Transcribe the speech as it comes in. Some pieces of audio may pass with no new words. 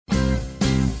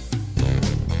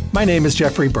My name is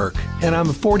Jeffrey Burke, and I'm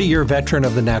a 40-year veteran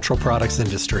of the natural products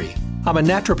industry. I'm a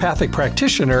naturopathic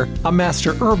practitioner, a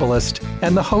master herbalist,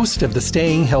 and the host of the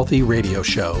Staying Healthy radio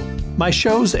show. My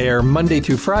shows air Monday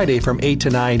through Friday from 8 to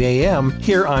 9 a.m.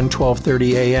 here on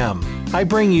 12:30 a.m. I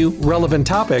bring you relevant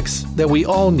topics that we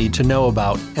all need to know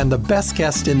about and the best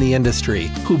guests in the industry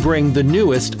who bring the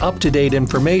newest up-to-date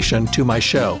information to my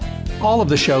show. All of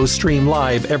the shows stream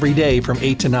live every day from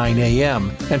 8 to 9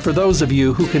 a.m. And for those of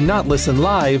you who cannot listen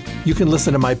live, you can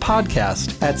listen to my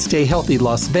podcast at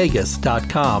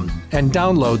StayHealthyLasVegas.com and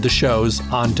download the shows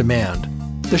on demand.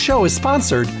 The show is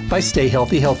sponsored by Stay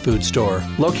Healthy Health Food Store,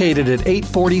 located at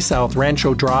 840 South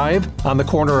Rancho Drive on the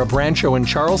corner of Rancho and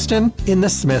Charleston in the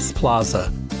Smiths Plaza.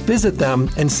 Visit them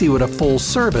and see what a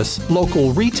full-service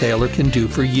local retailer can do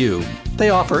for you. They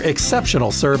offer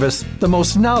exceptional service, the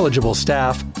most knowledgeable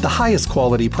staff, the highest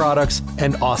quality products,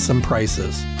 and awesome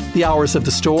prices. The hours of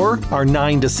the store are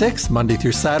 9 to 6, Monday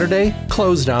through Saturday,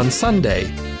 closed on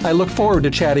Sunday. I look forward to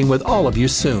chatting with all of you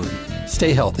soon.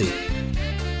 Stay healthy.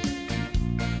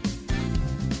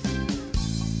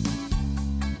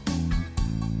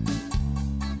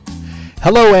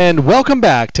 Hello and welcome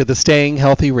back to the Staying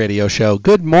Healthy Radio Show.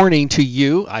 Good morning to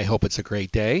you. I hope it's a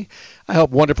great day. I hope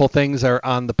wonderful things are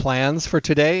on the plans for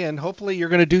today, and hopefully you're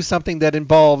going to do something that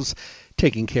involves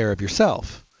taking care of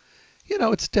yourself. You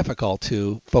know, it's difficult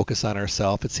to focus on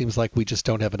ourselves. It seems like we just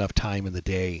don't have enough time in the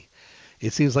day.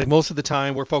 It seems like most of the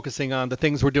time we're focusing on the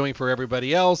things we're doing for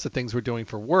everybody else, the things we're doing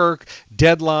for work,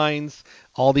 deadlines,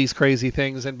 all these crazy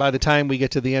things. And by the time we get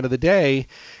to the end of the day,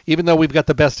 even though we've got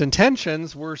the best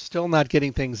intentions, we're still not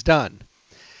getting things done.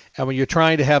 And when you're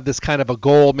trying to have this kind of a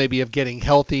goal, maybe of getting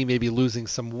healthy, maybe losing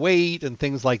some weight and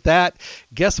things like that,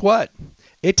 guess what?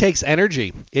 It takes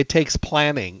energy. It takes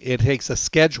planning. It takes a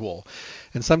schedule.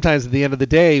 And sometimes at the end of the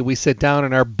day, we sit down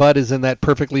and our butt is in that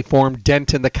perfectly formed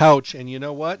dent in the couch. And you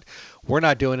know what? We're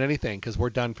not doing anything because we're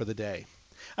done for the day.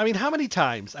 I mean, how many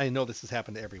times, I know this has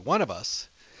happened to every one of us,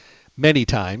 many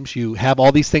times, you have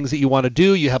all these things that you want to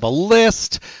do. You have a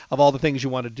list of all the things you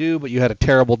want to do, but you had a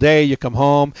terrible day. You come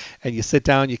home and you sit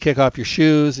down, you kick off your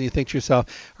shoes, and you think to yourself,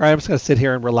 all right, I'm just going to sit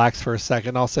here and relax for a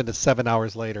second. All of a sudden, it's 7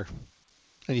 hours later,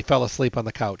 and you fell asleep on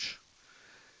the couch.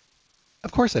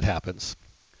 Of course it happens.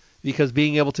 Because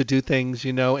being able to do things,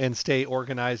 you know, and stay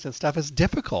organized and stuff is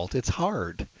difficult. It's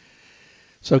hard.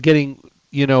 So getting,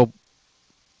 you know,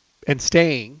 and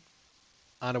staying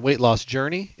on a weight loss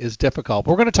journey is difficult.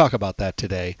 We're going to talk about that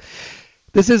today.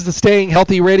 This is the Staying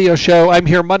Healthy Radio Show. I'm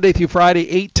here Monday through Friday,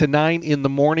 8 to 9 in the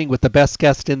morning with the best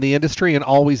guest in the industry and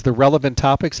always the relevant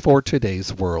topics for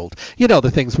today's world. You know, the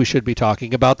things we should be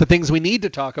talking about, the things we need to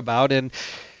talk about, and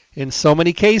in so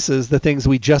many cases, the things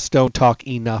we just don't talk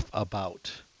enough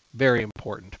about. Very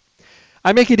important.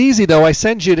 I make it easy, though. I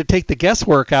send you to take the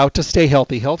guesswork out to Stay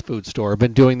Healthy Health Food Store. I've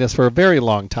been doing this for a very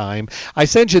long time. I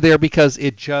send you there because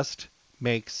it just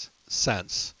makes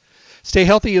sense. Stay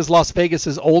Healthy is Las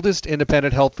Vegas's oldest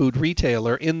independent health food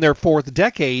retailer in their 4th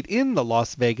decade in the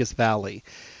Las Vegas Valley.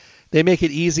 They make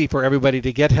it easy for everybody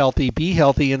to get healthy, be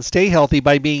healthy, and stay healthy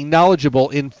by being knowledgeable,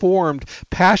 informed,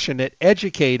 passionate,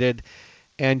 educated,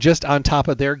 and just on top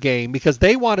of their game because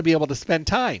they want to be able to spend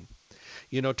time,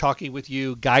 you know, talking with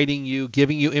you, guiding you,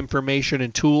 giving you information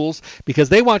and tools because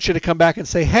they want you to come back and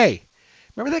say, hey,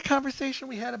 remember that conversation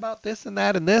we had about this and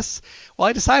that and this? Well,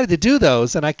 I decided to do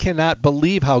those, and I cannot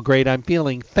believe how great I'm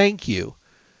feeling. Thank you.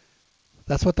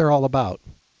 That's what they're all about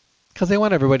because they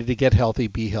want everybody to get healthy,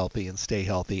 be healthy, and stay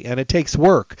healthy, and it takes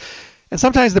work. And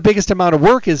sometimes the biggest amount of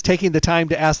work is taking the time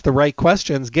to ask the right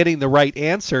questions, getting the right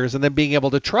answers, and then being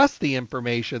able to trust the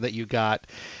information that you got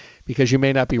because you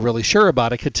may not be really sure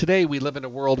about it. Because today we live in a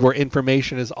world where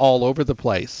information is all over the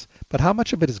place. But how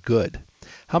much of it is good?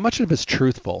 How much of it is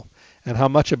truthful? And how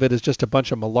much of it is just a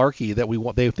bunch of malarkey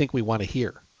that they think we want to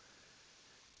hear?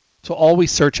 So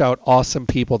always search out awesome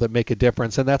people that make a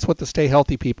difference. And that's what the Stay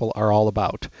Healthy people are all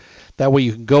about. That way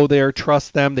you can go there,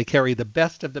 trust them. They carry the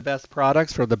best of the best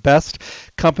products from the best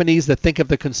companies that think of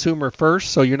the consumer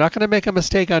first. So you're not going to make a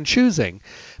mistake on choosing.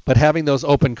 But having those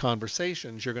open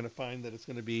conversations, you're going to find that it's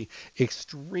going to be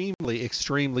extremely,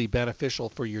 extremely beneficial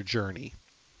for your journey.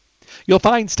 You'll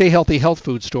find Stay Healthy Health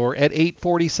Food Store at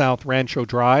 840 South Rancho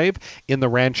Drive in the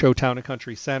Rancho Town and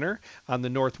Country Center on the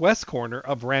northwest corner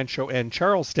of Rancho and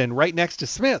Charleston, right next to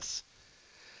Smith's.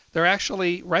 They're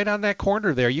actually right on that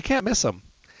corner there. You can't miss them.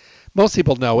 Most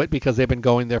people know it because they've been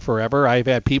going there forever. I've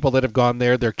had people that have gone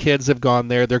there, their kids have gone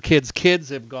there, their kids' kids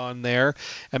have gone there,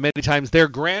 and many times their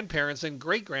grandparents and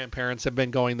great-grandparents have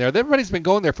been going there. Everybody's been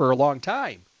going there for a long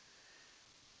time.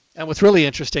 And what's really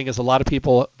interesting is a lot of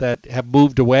people that have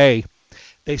moved away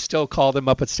They still call them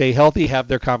up at Stay Healthy, have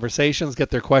their conversations, get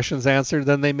their questions answered,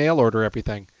 then they mail order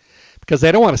everything because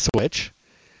they don't want to switch.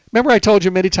 Remember I told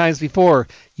you many times before,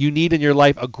 you need in your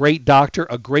life a great doctor,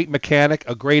 a great mechanic,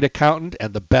 a great accountant,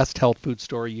 and the best health food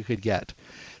store you could get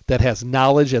that has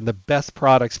knowledge and the best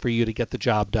products for you to get the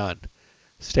job done.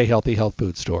 Stay Healthy Health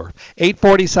Food Store.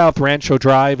 840 South Rancho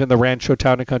Drive in the Rancho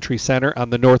Town and Country Center on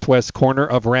the northwest corner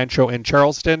of Rancho and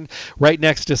Charleston, right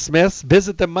next to Smith's.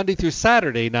 Visit them Monday through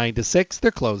Saturday, 9 to 6. They're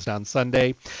closed on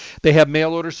Sunday. They have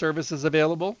mail order services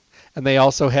available. And they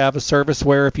also have a service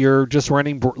where if you're just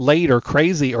running late or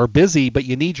crazy or busy, but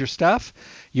you need your stuff,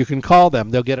 you can call them.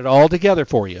 They'll get it all together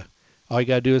for you. All you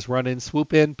got to do is run in,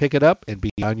 swoop in, pick it up, and be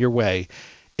on your way.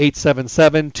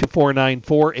 877-2494,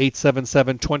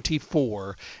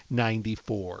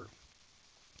 877-2494.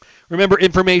 Remember,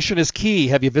 information is key.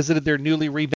 Have you visited their newly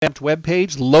revamped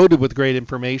webpage, loaded with great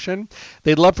information?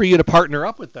 They'd love for you to partner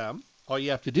up with them. All you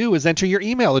have to do is enter your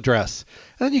email address,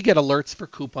 and then you get alerts for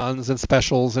coupons and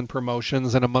specials and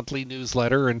promotions and a monthly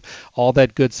newsletter and all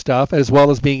that good stuff, as well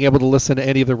as being able to listen to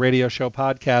any of the radio show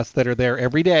podcasts that are there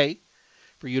every day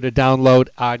for you to download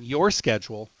on your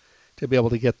schedule to be able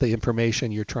to get the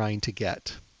information you're trying to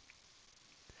get.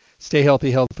 Stay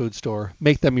Healthy Health Food Store.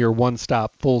 Make them your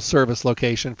one-stop full-service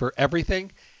location for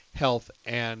everything health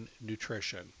and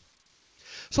nutrition.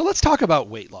 So let's talk about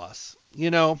weight loss.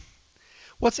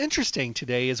 What's interesting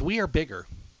today is we are bigger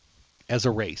as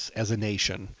a race, as a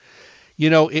nation.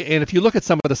 And if you look at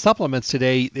some of the supplements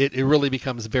today, it really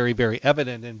becomes very, very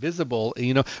evident and visible.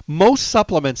 Most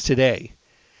supplements today,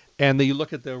 and you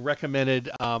look at the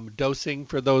recommended dosing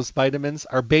for those vitamins,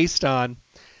 are based on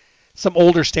some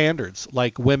older standards,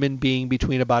 like women being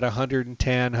between about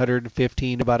 110,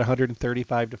 115, about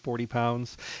 135 to 40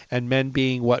 pounds, and men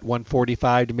being,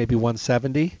 145 to maybe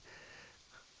 170.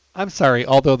 I'm sorry,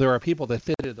 although there are people that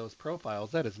fit into those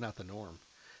profiles, that is not the norm.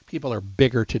 People are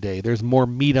bigger today. There's more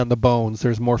meat on the bones.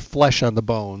 There's more flesh on the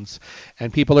bones.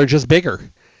 And people are just bigger.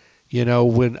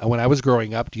 When I was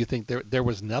growing up, do you think there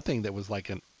was nothing that was like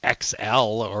an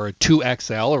XL or a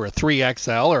 2XL or a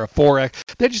 3XL or a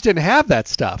 4X? They just didn't have that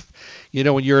stuff.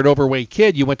 When you're an overweight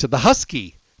kid, you went to the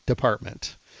Husky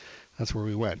department. That's where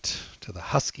we went, to the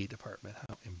Husky department.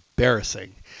 How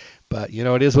embarrassing. But,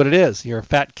 it is what it is. You're a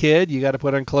fat kid. You got to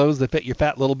put on clothes that fit your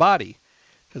fat little body.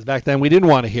 Because back then we didn't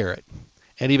want to hear it.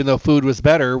 And even though food was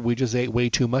better, we just ate way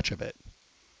too much of it.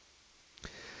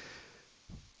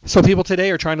 So people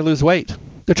today are trying to lose weight.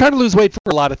 They're trying to lose weight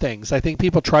for a lot of things. I think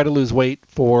people try to lose weight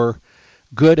for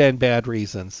good and bad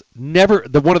reasons. One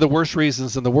of the worst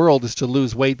reasons in the world is to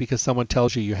lose weight because someone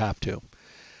tells you have to.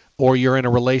 Or you're in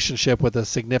a relationship with a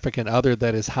significant other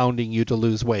that is hounding you to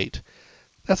lose weight.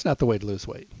 That's not the way to lose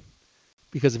weight.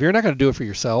 Because if you're not going to do it for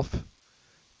yourself,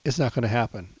 it's not going to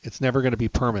happen. It's never going to be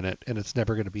permanent, and it's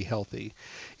never going to be healthy.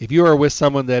 If you are with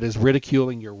someone that is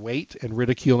ridiculing your weight and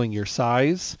ridiculing your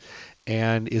size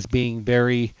and is being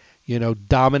very,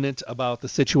 dominant about the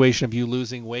situation of you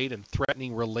losing weight and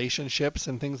threatening relationships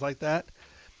and things like that,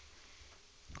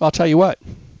 I'll tell you what.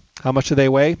 How much do they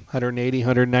weigh? 180,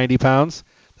 190 pounds?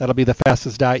 That'll be the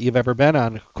fastest diet you've ever been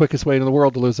on. Quickest way in the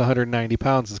world to lose 190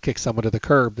 pounds is kick someone to the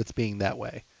curb that's being that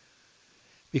way.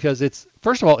 Because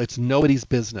first of all, it's nobody's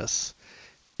business.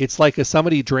 It's like if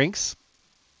somebody drinks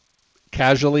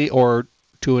casually or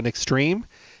to an extreme,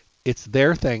 it's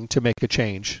their thing to make a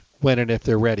change when and if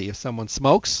they're ready. If someone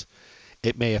smokes,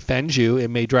 it may offend you, it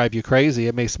may drive you crazy,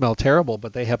 it may smell terrible,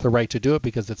 but they have the right to do it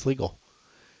because it's legal.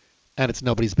 And it's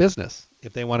nobody's business.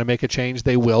 If they want to make a change,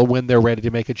 they will when they're ready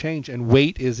to make a change. And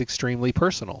weight is extremely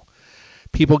personal.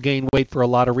 People gain weight for a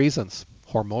lot of reasons.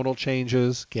 Hormonal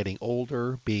changes, getting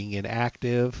older, being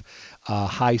inactive,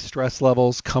 high stress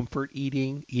levels, comfort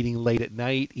eating late at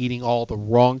night, eating all the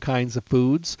wrong kinds of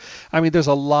foods. There's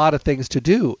a lot of things to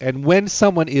do. And when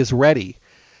someone is ready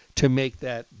to make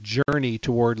that journey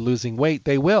toward losing weight,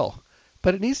 they will.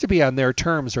 But it needs to be on their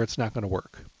terms or it's not going to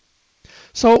work.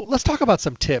 So let's talk about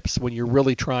some tips when you're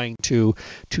really trying to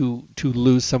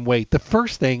lose some weight. The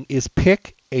first thing is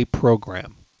pick a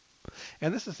program.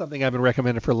 And this is something I've been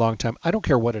recommending for a long time. I don't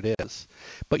care what it is,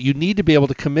 but you need to be able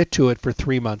to commit to it for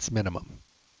 3 months minimum.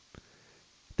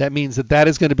 That means that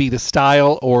is going to be the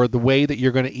style or the way that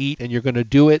you're going to eat, and you're going to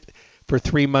do it for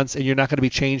 3 months, and you're not going to be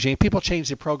changing. People change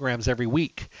their programs every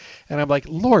week. And I'm like,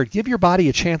 Lord, give your body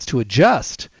a chance to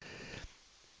adjust.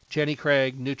 Jenny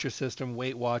Craig, Nutrisystem,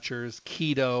 Weight Watchers,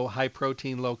 keto, high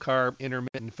protein, low carb,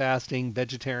 intermittent fasting,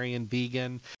 vegetarian,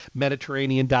 vegan,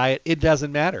 Mediterranean diet. It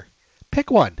doesn't matter.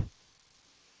 Pick one.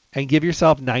 And give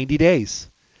yourself 90 days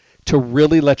to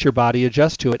really let your body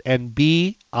adjust to it and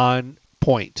be on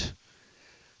point.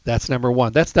 That's number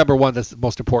one. That's the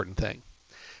most important thing.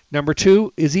 Number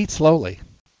 2 is eat slowly.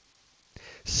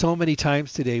 So many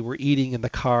times today we're eating in the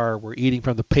car, we're eating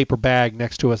from the paper bag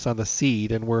next to us on the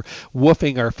seat, and we're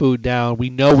woofing our food down. We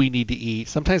know we need to eat.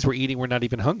 Sometimes we're eating, we're not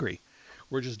even hungry.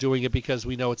 We're just doing it because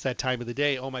we know it's that time of the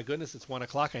day. Oh my goodness, it's 1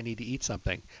 o'clock, I need to eat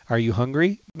something. Are you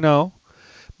hungry? No.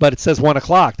 But it says 1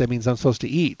 o'clock, that means I'm supposed to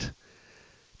eat.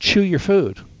 Chew your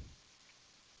food.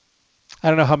 I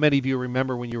don't know how many of you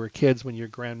remember when you were kids when your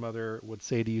grandmother would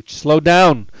say to you, slow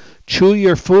down, chew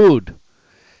your food.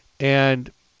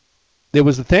 And it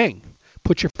was the thing.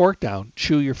 Put your fork down,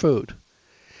 chew your food.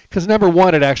 Because number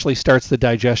 1, it actually starts the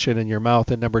digestion in your mouth.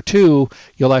 And number 2,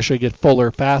 you'll actually get fuller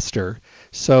faster.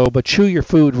 But chew your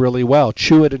food really well.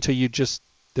 Chew it until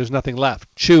there's nothing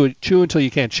left. Chew until you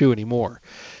can't chew anymore.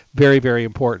 Very, very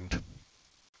important.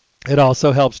 It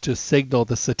also helps to signal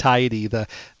the satiety,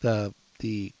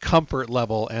 the comfort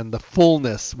level, and the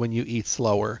fullness when you eat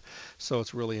slower. So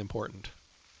it's really important.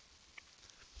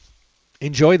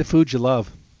 Enjoy the food you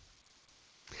love.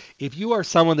 If you are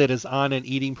someone that is on an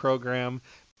eating program,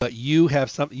 but you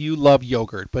love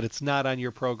yogurt, but it's not on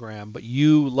your program, but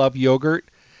you love yogurt,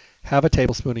 have a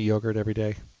tablespoon of yogurt every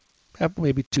day. Have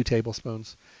maybe 2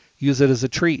 tablespoons. Use it as a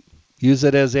treat. Use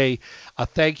it as a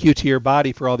thank you to your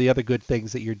body for all the other good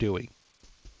things that you're doing.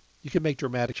 You can make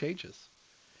dramatic changes.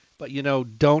 But,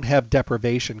 don't have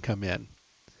deprivation come in.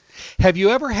 Have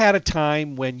you ever had a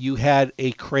time when you had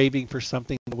a craving for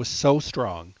something that was so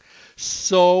strong,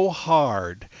 so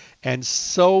hard, and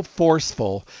so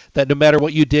forceful that no matter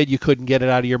what you did, you couldn't get it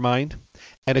out of your mind?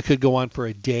 And it could go on for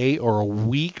a day or a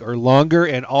week or longer,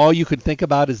 and all you could think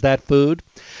about is that food?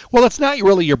 Well, it's not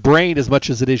really your brain as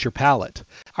much as it is your palate.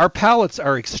 Our palates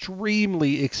are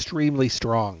extremely, extremely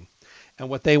strong. And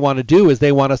what they want to do is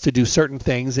they want us to do certain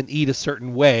things and eat a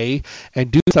certain way and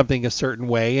do something a certain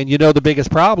way. And the biggest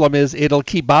problem is it'll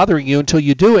keep bothering you until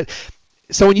you do it.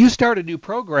 So when you start a new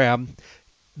program,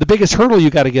 the biggest hurdle you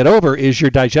got to get over is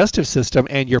your digestive system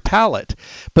and your palate.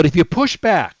 But if you push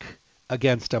back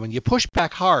against them and you push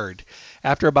back hard,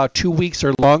 after about 2 weeks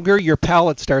or longer, your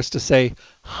palate starts to say,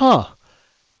 I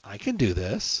can do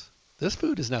this. This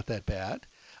food is not that bad.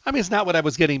 I mean, it's not what I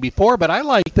was getting before, but I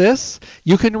like this.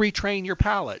 You can retrain your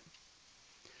palate.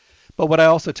 But what I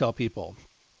also tell people,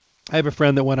 I have a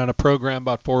friend that went on a program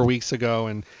about 4 weeks ago,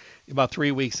 and about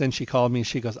 3 weeks in, she called me and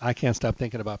she goes, I can't stop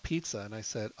thinking about pizza. And I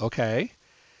said, okay.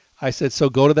 I said, so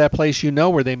go to that place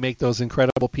where they make those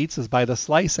incredible pizzas by the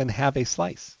slice and have a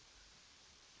slice.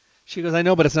 She goes, I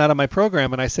know, but it's not on my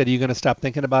program. And I said, are you going to stop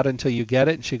thinking about it until you get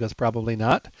it? And she goes, probably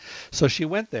not. So she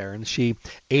went there and she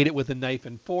ate it with a knife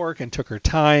and fork and took her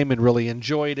time and really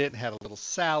enjoyed it and had a little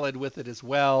salad with it as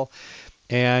well.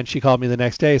 And she called me the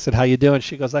next day and said, how you doing?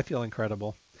 She goes, I feel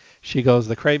incredible. She goes,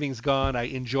 the craving's gone. I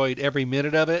enjoyed every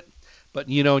minute of it. But,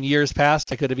 in years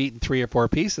past, I could have eaten 3 or 4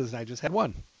 pieces and I just had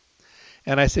 1.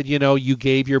 And I said, you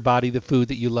gave your body the food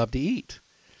that you love to eat.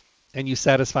 And you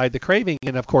satisfied the craving,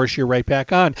 and of course you're right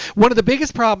back on. One of the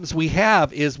biggest problems we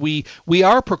have is we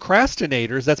are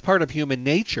procrastinators. That's part of human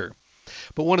nature.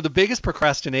 But one of the biggest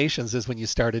procrastinations is when you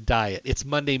start a diet. It's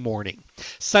Monday morning.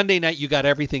 Sunday night, you got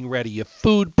everything ready. You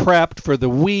food prepped for the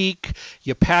week.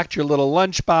 You packed your little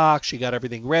lunchbox. You got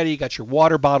everything ready. You got your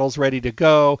water bottles ready to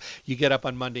go. You get up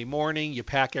on Monday morning. You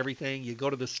pack everything. You go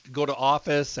to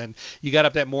office, and you got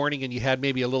up that morning, and you had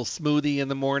maybe a little smoothie in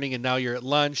the morning, and now you're at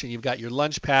lunch, and you've got your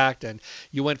lunch packed, and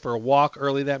you went for a walk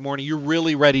early that morning. You're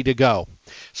really ready to go.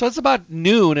 So it's about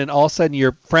noon, and all of a sudden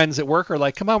your friends at work are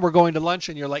like, come on, we're going to lunch.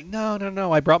 And you're like, no,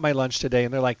 I brought my lunch today.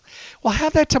 And they're like, well,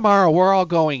 have that tomorrow. We're all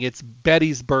going. It's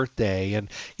Betty's birthday. And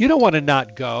you don't want to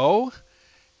not go.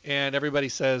 And everybody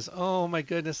says, oh, my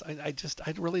goodness, I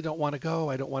really don't want to go.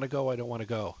 I don't want to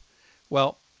go.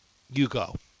 Well, you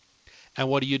go. And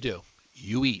what do?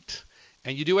 You eat.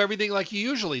 And you do everything like you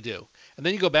usually do. And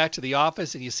then you go back to the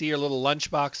office and you see your little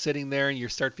lunchbox sitting there and you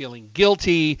start feeling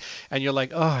guilty and you're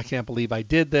like, oh, I can't believe I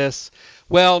did this.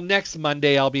 Well, next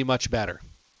Monday I'll be much better.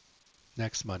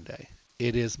 Next Monday.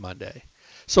 It is Monday.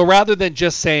 So rather than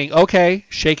just saying, okay,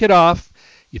 shake it off,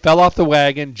 you fell off the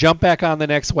wagon, jump back on the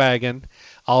next wagon,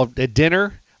 at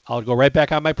dinner, I'll go right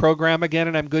back on my program again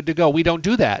and I'm good to go. We don't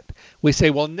do that. We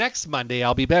say, well, next Monday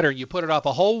I'll be better. And you put it off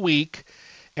a whole week.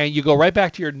 And you go right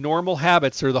back to your normal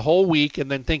habits or the whole week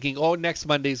and then thinking, oh, next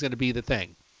Monday is going to be the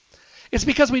thing. It's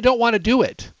because we don't want to do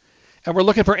it. And we're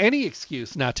looking for any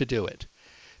excuse not to do it.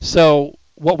 So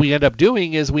what we end up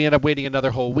doing is we end up waiting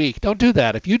another whole week. Don't do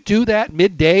that. If you do that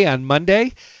midday on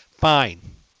Monday, fine.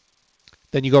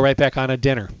 Then you go right back on a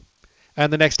dinner.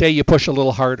 And the next day you push a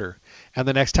little harder. And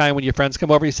the next time when your friends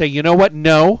come over, you say, you know what?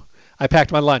 No, I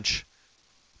packed my lunch.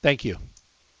 Thank you.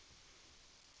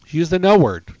 Use the no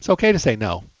word. It's okay to say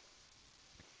no.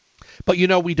 But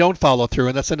we don't follow through,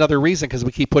 and that's another reason because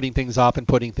we keep putting things off and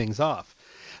putting things off.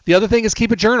 The other thing is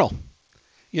keep a journal.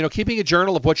 Keeping a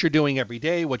journal of what you're doing every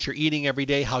day, what you're eating every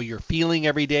day, how you're feeling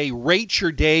every day. Rate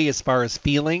your day as far as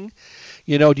feeling.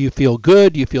 Do you feel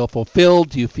good? Do you feel fulfilled?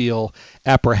 Do you feel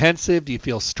apprehensive? Do you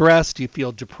feel stressed? Do you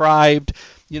feel deprived?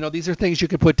 These are things you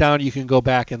can put down, you can go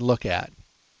back and look at.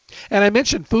 And I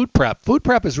mentioned food prep. Food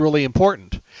prep is really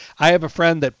important. I have a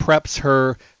friend that preps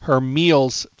her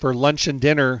meals for lunch and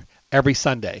dinner every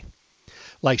Sunday.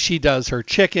 Like she does her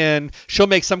chicken, she'll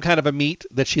make some kind of a meat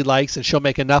that she likes, and she'll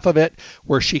make enough of it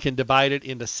where she can divide it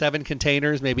into 7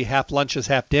 containers, maybe half lunches,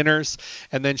 half dinners,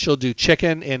 and then she'll do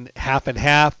chicken in half and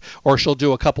half, or she'll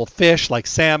do a couple fish like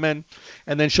salmon,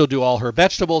 and then she'll do all her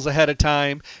vegetables ahead of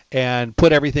time and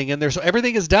put everything in there. So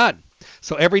everything is done.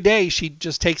 So every day she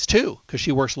just takes 2 because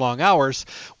she works long hours.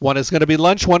 One is going to be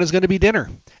lunch, one is going to be dinner.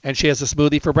 And she has a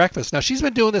smoothie for breakfast. Now, she's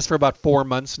been doing this for about 4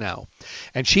 months now,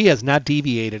 and she has not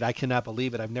deviated. I cannot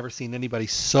believe it. I've never seen anybody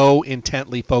so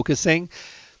intently focusing.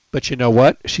 But you know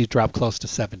what? She's dropped close to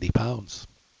 70 pounds.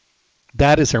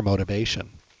 That is her motivation.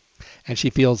 And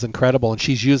she feels incredible. And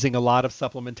she's using a lot of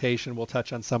supplementation. We'll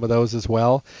touch on some of those as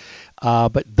well.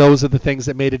 But those are the things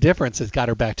that made a difference. It's got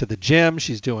her back to the gym.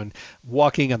 She's doing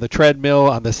walking on the treadmill,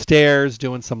 on the stairs,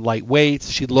 doing some light weights.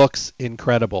 She looks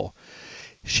incredible.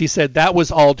 She said that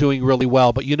was all doing really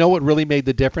well. But you know what really made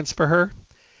the difference for her?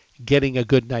 Getting a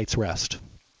good night's rest.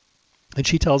 And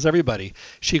she tells everybody,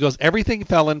 she goes, everything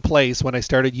fell in place when I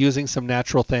started using some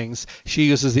natural things. She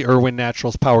uses the Irwin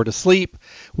Naturals Power to Sleep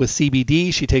with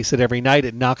CBD. She takes it every night.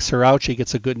 It knocks her out. She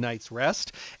gets a good night's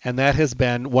rest. And that has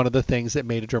been one of the things that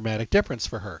made a dramatic difference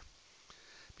for her.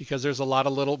 Because there's a lot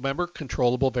of little, remember,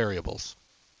 controllable variables.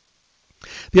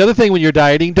 The other thing when you're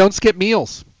dieting, don't skip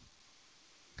meals.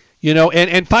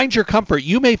 And find your comfort.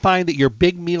 You may find that your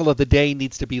big meal of the day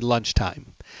needs to be lunchtime.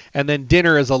 And then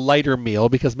dinner is a lighter meal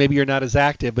because maybe you're not as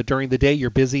active, but during the day you're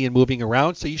busy and moving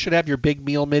around, so you should have your big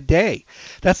meal midday.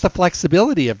 That's the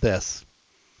flexibility of this.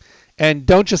 And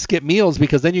don't just skip meals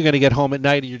because then you're going to get home at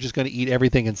night and you're just going to eat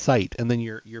everything in sight, and then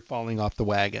you're falling off the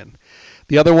wagon.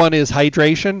 The other one is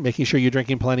hydration, making sure you're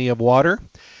drinking plenty of water.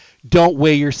 Don't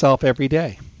weigh yourself every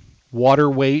day. Water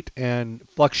weight and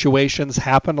fluctuations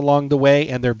happen along the way,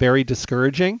 and they're very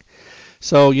discouraging.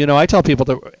 So, I tell people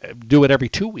to do it every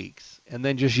 2 weeks. And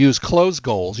then just use clothes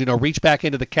goals. Reach back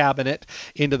into the cabinet,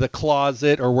 into the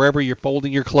closet, or wherever you're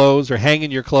folding your clothes or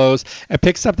hanging your clothes, and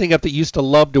pick something up that you used to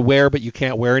love to wear but you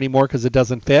can't wear anymore because it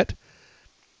doesn't fit.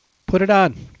 Put it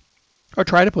on. Or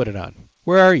try to put it on.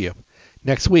 Where are you?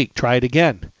 Next week, try it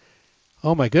again.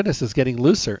 Oh my goodness, it's getting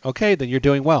looser. Okay, then you're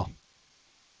doing well.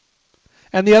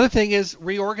 And the other thing is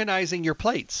reorganizing your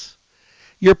plates.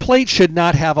 Your plate should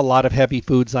not have a lot of heavy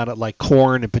foods on it like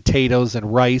corn and potatoes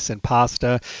and rice and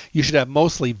pasta. You should have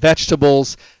mostly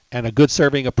vegetables and a good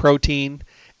serving of protein.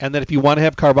 And then if you want to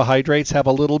have carbohydrates, have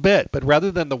a little bit. But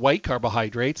rather than the white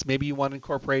carbohydrates, maybe you want to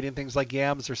incorporate in things like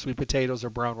yams or sweet potatoes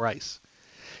or brown rice.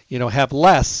 Have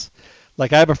less.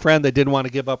 Like I have a friend that didn't want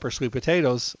to give up her sweet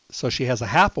potatoes, so she has a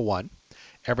half of one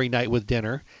every night with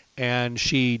dinner. And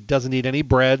she doesn't eat any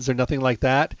breads or nothing like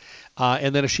that.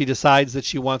 And then if she decides that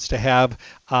she wants to have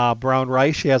brown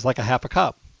rice, she has like a half a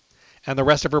cup. And the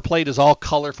rest of her plate is all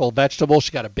colorful vegetables.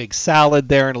 She got a big salad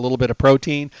there and a little bit of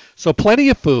protein. So plenty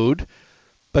of food.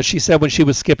 But she said when she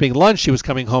was skipping lunch, she was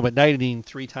coming home at night and eating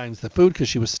 3 times the food because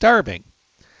she was starving.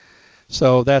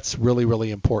 So that's really,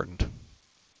 really important.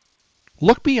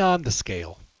 Look beyond the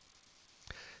scale.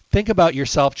 Think about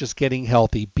yourself just getting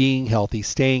healthy, being healthy,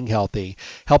 staying healthy,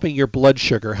 helping your blood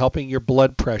sugar, helping your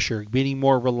blood pressure, being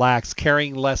more relaxed,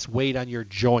 carrying less weight on your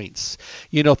joints.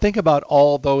 Think about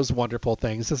all those wonderful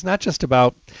things. It's not just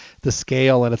about the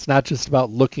scale, and it's not just about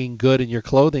looking good in your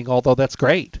clothing, although that's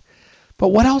great. But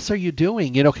what else are you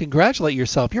doing? Congratulate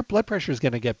yourself. Your blood pressure is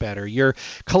going to get better. Your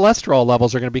cholesterol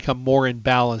levels are going to become more in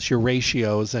balance, your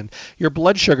ratios, and your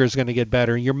blood sugar is going to get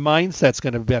better. Your mindset's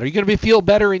going to be better. You're going to feel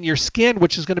better in your skin,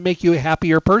 which is going to make you a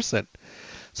happier person.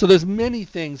 So there's many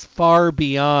things far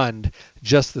beyond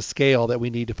just the scale that we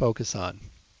need to focus on.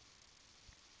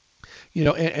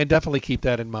 And definitely keep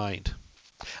that in mind.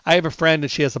 I have a friend and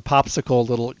she has a popsicle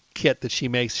little kit that she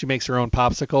makes. She makes her own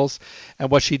popsicles. And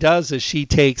what she does is she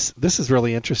takes, this is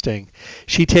really interesting,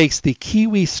 she takes the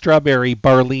kiwi strawberry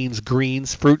Barlean's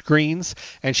greens, fruit greens,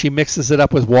 and she mixes it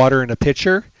up with water in a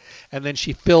pitcher. And then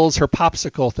she fills her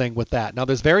popsicle thing with that. Now,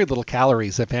 there's very little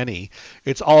calories, if any.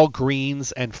 It's all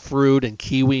greens and fruit and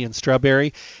kiwi and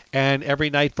strawberry. And every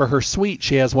night for her sweet,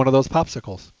 she has one of those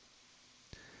popsicles.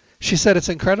 She said it's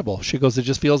incredible. She goes, it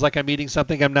just feels like I'm eating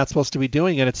something I'm not supposed to be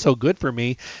doing, and it's so good for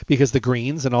me because the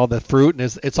greens and all the fruit,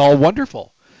 and it's all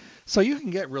wonderful. So you can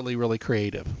get really, really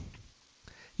creative.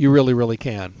 You really, really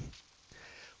can.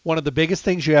 One of the biggest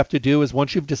things you have to do is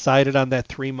once you've decided on that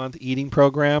 3-month eating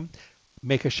program,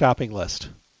 make a shopping list.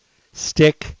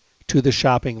 Stick to the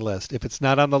shopping list. If it's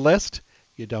not on the list,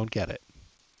 you don't get it.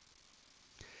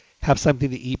 Have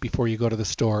something to eat before you go to the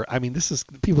store. I mean,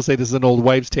 people say this is an old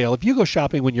wives' tale. If you go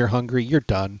shopping when you're hungry, you're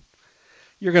done.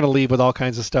 You're going to leave with all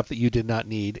kinds of stuff that you did not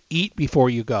need. Eat before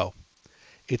you go.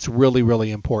 It's really, really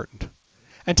important.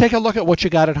 And take a look at what you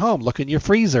got at home. Look in your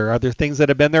freezer. Are there things that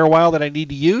have been there a while that I need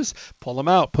to use? Pull them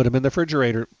out. Put them in the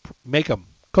refrigerator. Make them.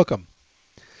 Cook them.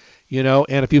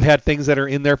 And if you've had things that are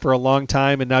in there for a long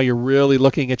time and now you're really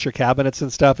looking at your cabinets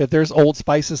and stuff, if there's old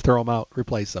spices, throw them out.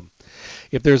 Replace them.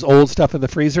 If there's old stuff in the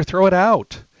freezer, throw it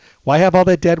out. Why have all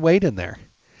that dead weight in there?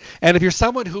 And if you're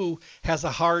someone who has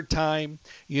a hard time,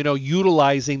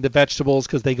 utilizing the vegetables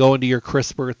because they go into your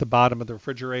crisper at the bottom of the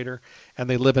refrigerator and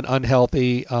they live an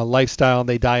unhealthy lifestyle and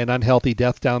they die an unhealthy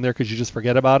death down there because you just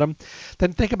forget about them,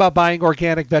 then think about buying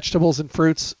organic vegetables and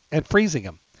fruits and freezing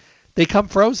them. They come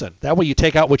frozen. That way you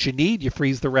take out what you need, you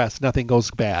freeze the rest. Nothing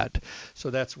goes bad.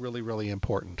 So that's really, really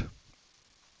important.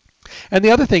 And the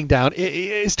other thing down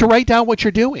is to write down what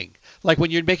you're doing. Like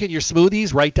when you're making your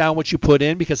smoothies, write down what you put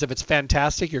in, because if it's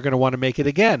fantastic, you're going to want to make it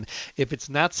again. If it's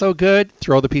not so good,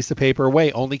 throw the piece of paper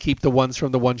away. Only keep the ones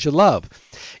from the ones you love.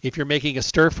 If you're making a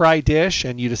stir-fry dish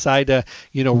and you decide to,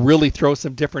 really throw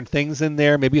some different things in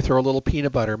there, maybe throw a little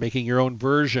peanut butter, making your own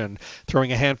version,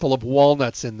 throwing a handful of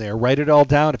walnuts in there, write it all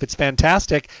down. If it's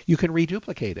fantastic, you can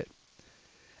reduplicate it.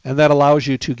 And that allows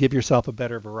you to give yourself a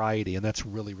better variety, and that's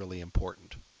really, really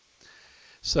important.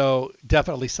 So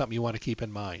definitely something you want to keep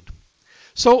in mind.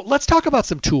 So let's talk about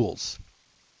some tools.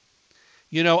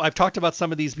 I've talked about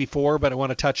some of these before, but I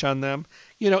want to touch on them.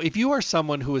 If you are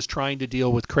someone who is trying to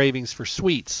deal with cravings for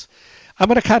sweets, I'm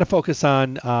going to kind of focus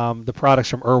on the products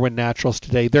from Irwin Naturals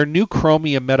today. Their new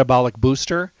Chromium Metabolic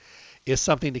Booster is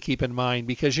something to keep in mind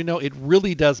because, it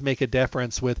really does make a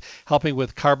difference with helping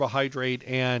with carbohydrate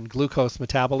and glucose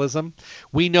metabolism.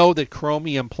 We know that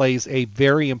chromium plays a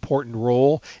very important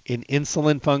role in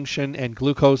insulin function and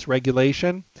glucose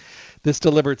regulation. This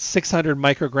delivered 600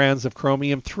 micrograms of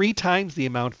chromium, 3 times the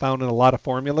amount found in a lot of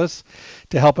formulas,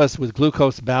 to help us with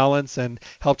glucose balance and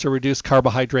help to reduce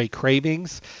carbohydrate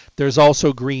cravings. There's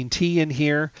also green tea in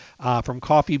here from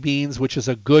coffee beans, which is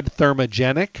a good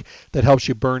thermogenic that helps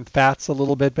you burn fats a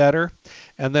little bit better.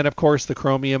 And then, of course, the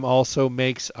chromium also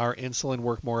makes our insulin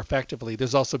work more effectively.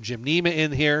 There's also gymnema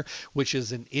in here, which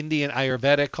is an Indian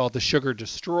Ayurvedic called the Sugar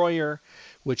Destroyer,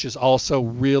 which is also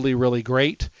really, really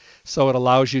great. So it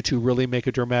allows you to really make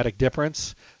a dramatic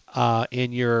difference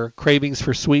in your cravings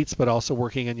for sweets, but also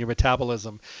working on your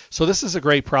metabolism. So this is a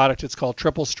great product. It's called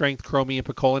Triple Strength Chromium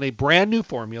Picolinate. Brand new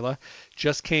formula.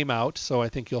 Just came out, so I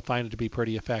think you'll find it to be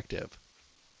pretty effective.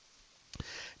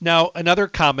 Now, another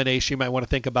combination you might want to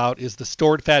think about is the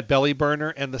Stored Fat Belly Burner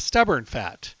and the Stubborn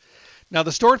Fat. Now,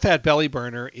 the Stored Fat Belly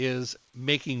Burner is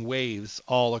making waves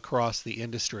all across the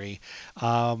industry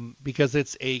because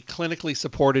it's a clinically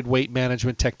supported weight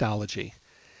management technology.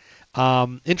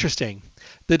 Interesting.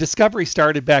 The discovery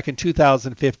started back in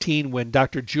 2015 when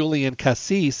Dr. Julian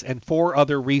Cassis and 4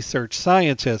 other research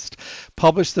scientists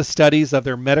published the studies of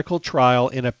their medical trial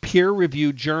in a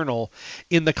peer-reviewed journal.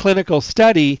 In the clinical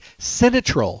study,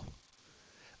 Sinitrol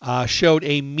showed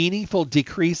a meaningful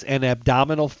decrease in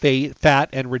abdominal fat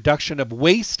and reduction of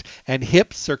waist and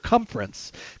hip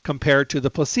circumference compared to the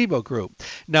placebo group.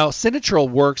 Now, Sinitrol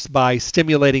works by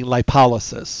stimulating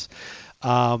lipolysis,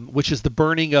 which is the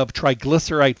burning of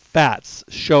triglyceride fats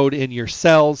showed in your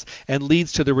cells and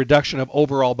leads to the reduction of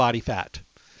overall body fat.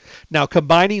 Now,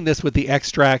 combining this with the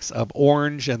extracts of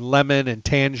orange and lemon and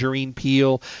tangerine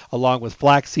peel, along with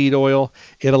flaxseed oil,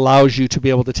 it allows you to be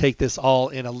able to take this all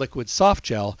in a liquid soft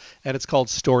gel, and it's called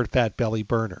Stored Fat Belly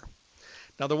Burner.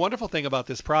 Now, the wonderful thing about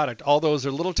this product, although there's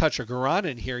a little touch of guarana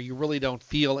in here, you really don't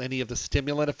feel any of the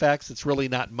stimulant effects. It's really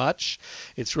not much.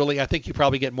 It's really, I think you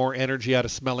probably get more energy out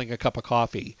of smelling a cup of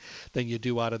coffee than you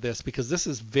do out of this, because this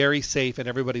is very safe and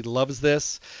everybody loves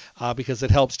this because it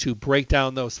helps to break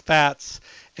down those fats,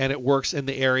 and it works in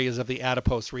the areas of the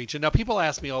adipose region. Now, people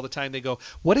ask me all the time, they go,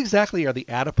 what exactly are the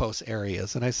adipose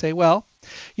areas? And I say, well,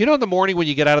 in the morning when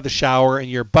you get out of the shower and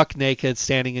you're buck naked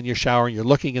standing in your shower and you're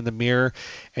looking in the mirror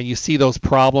and you see those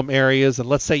problem areas, and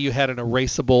let's say you had an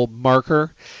erasable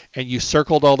marker and you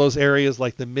circled all those areas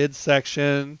like the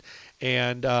midsection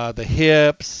and the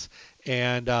hips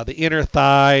and the inner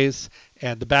thighs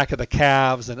and the back of the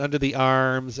calves and under the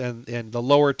arms and the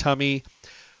lower tummy,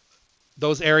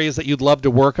 those areas that you'd love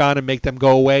to work on and make them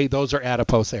go away, those are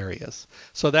adipose areas.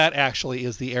 So that actually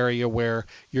is the area where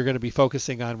you're going to be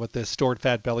focusing on with this Stored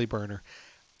Fat Belly Burner.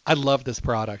 I love this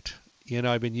product.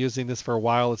 I've been using this for a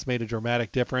while. It's made a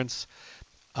dramatic difference.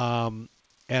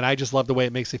 And I just love the way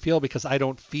it makes me feel because I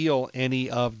don't feel any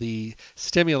of the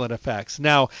stimulant effects.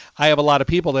 Now, I have a lot of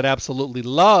people that absolutely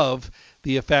love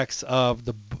the effects of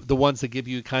the ones that give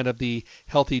you kind of the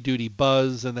healthy duty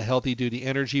buzz and the healthy duty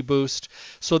energy boost.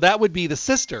 So that would be the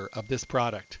sister of this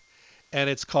product. And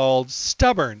it's called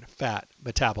Stubborn Fat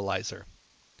Metabolizer.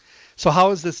 So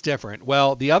how is this different?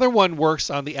 Well, the other one works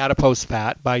on the adipose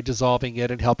fat by dissolving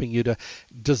it and helping you to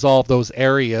dissolve those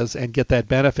areas and get that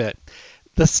benefit.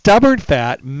 The Stubborn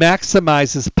Fat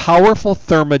maximizes powerful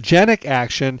thermogenic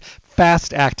action,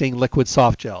 fast-acting liquid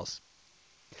soft gels.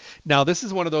 Now, this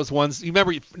is one of those ones, you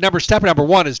remember step number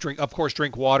one is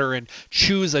drink water and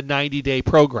choose a 90-day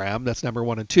program. That's number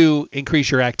 1 and 2. Increase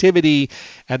your activity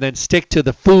and then stick to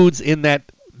the foods in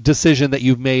that decision that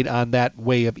you've made on that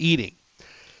way of eating.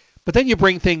 But then you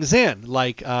bring things in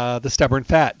like the Stubborn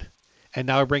Fat. And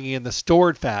now we're bringing in the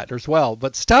stored fat as well.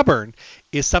 But Stubborn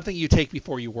is something you take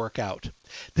before you work out.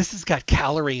 This has got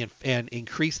calorie and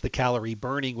increase the calorie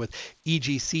burning with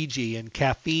EGCG and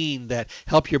caffeine that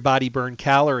help your body burn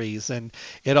calories. And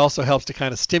it also helps to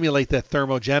kind of stimulate the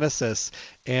thermogenesis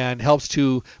and helps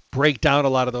to break down a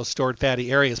lot of those stored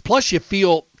fatty areas. Plus, you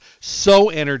feel so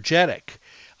energetic.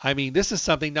 I mean, this is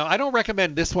something. Now, I don't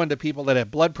recommend this one to people that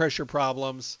have blood pressure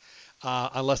problems.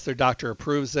 Unless their doctor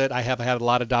approves it. I have had a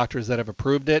lot of doctors that have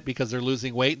approved it because they're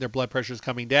losing weight and their blood pressure is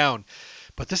coming down.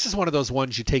 But this is one of those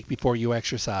ones you take before you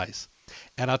exercise.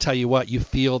 And I'll tell you what, you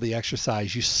feel the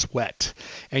exercise, you sweat,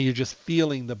 and you're just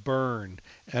feeling the burn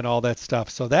and all that stuff.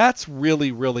 So that's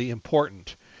really, really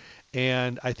important.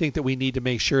 And I think that we need to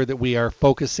make sure that we are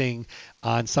focusing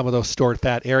on some of those stored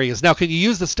fat areas. Now, can you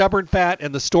use the Stubborn Fat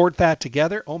and the stored fat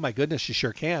together? Oh my goodness, you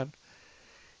sure can.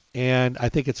 And I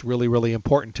think it's really, really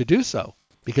important to do so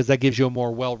because that gives you a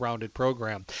more well-rounded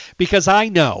program. Because I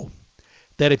know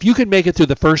that if you can make it through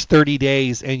the first 30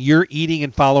 days and you're eating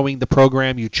and following the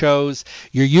program you chose,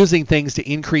 you're using things to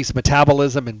increase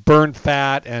metabolism and burn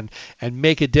fat and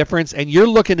make a difference, and you're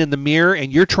looking in the mirror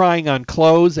and you're trying on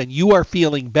clothes and you are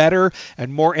feeling better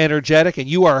and more energetic and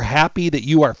you are happy that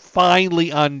you are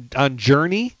finally on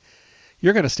journey,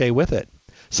 you're going to stay with it.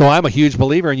 So I'm a huge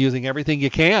believer in using everything you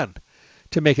can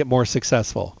to make it more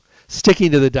successful.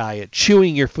 Sticking to the diet,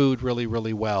 chewing your food really,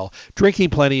 really well, drinking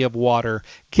plenty of water,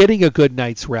 getting a good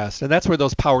night's rest. And that's where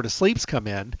those power to sleeps come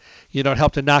in. It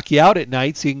help to knock you out at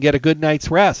night so you can get a good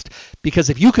night's rest. Because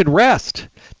if you can rest,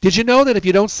 did you know that if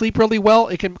you don't sleep really well,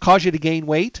 it can cause you to gain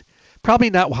weight? Probably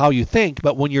not how you think,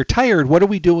 but when you're tired, what do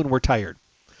we do when we're tired?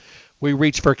 We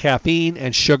reach for caffeine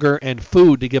and sugar and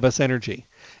food to give us energy.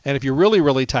 And if you're really,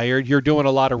 really tired, you're doing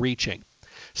a lot of reaching.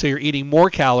 So you're eating more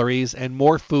calories and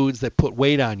more foods that put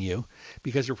weight on you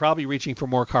because you're probably reaching for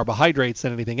more carbohydrates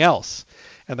than anything else.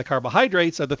 And the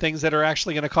carbohydrates are the things that are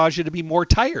actually going to cause you to be more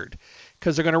tired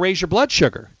because they're going to raise your blood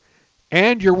sugar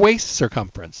and your waist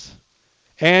circumference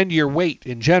and your weight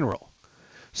in general.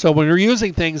 So when we're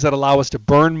using things that allow us to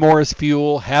burn more as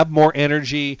fuel, have more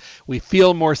energy, we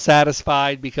feel more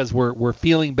satisfied because we're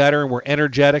feeling better and we're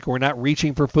energetic, we're not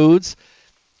reaching for foods,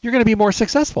 you're going to be more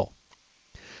successful.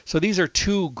 So these are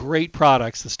two great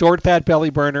products, the Stored Fat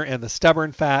Belly Burner and the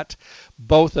Stubborn Fat.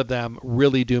 Both of them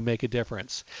really do make a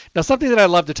difference. Now, something that I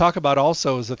love to talk about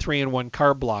also is the 3-in-1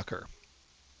 carb blocker.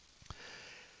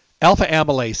 Alpha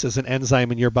amylase is an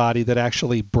enzyme in your body that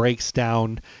actually breaks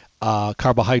down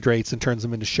carbohydrates and turns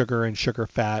them into sugar and sugar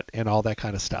fat and all that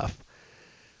kind of stuff.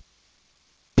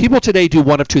 People today do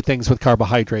one of two things with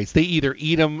carbohydrates. They either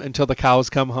eat them until the cows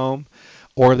come home,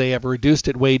 or they have reduced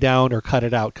it way down or cut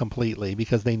it out completely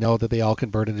because they know that they all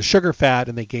convert into sugar fat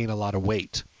and they gain a lot of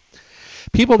weight.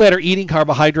 People that are eating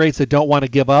carbohydrates that don't want to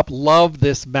give up love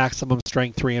this maximum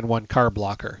strength 3-in-1 carb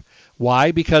blocker.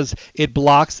 Why? Because it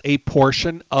blocks a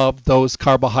portion of those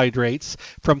carbohydrates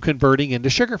from converting into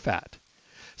sugar fat.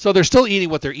 So they're still eating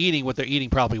what they're eating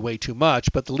probably way too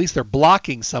much, but at least they're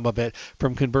blocking some of it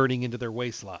from converting into their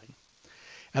waistline.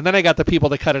 And then I got the people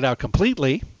that cut it out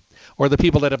completely, or the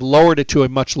people that have lowered it to a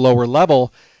much lower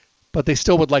level, but they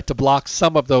still would like to block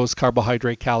some of those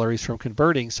carbohydrate calories from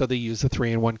converting, so they use the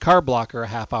 3-in-1 carb blocker a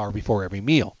half hour before every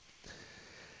meal.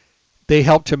 They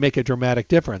help to make a dramatic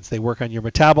difference. They work on your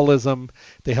metabolism.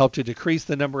 They help to decrease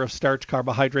the number of starch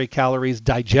carbohydrate calories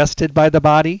digested by the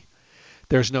body.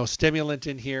 There's no stimulant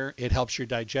in here. It helps your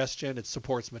digestion. It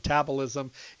supports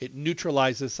metabolism. It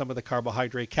neutralizes some of the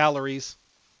carbohydrate calories.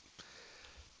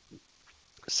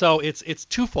 So it's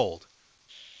twofold.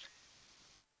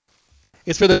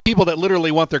 It's for the people that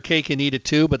literally want their cake and eat it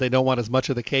too, but they don't want as much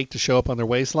of the cake to show up on their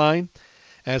waistline.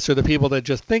 And it's for the people that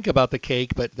just think about the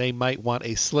cake, but they might want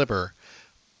a sliver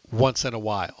once in a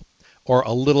while. or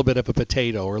a little bit of a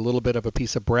potato or a little bit of a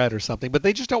piece of bread or something, but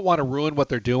they just don't want to ruin what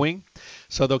they're doing.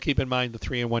 So they'll keep in mind the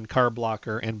 3-in-1 carb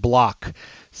blocker and block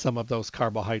some of those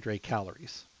carbohydrate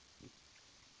calories,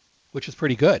 which is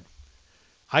pretty good,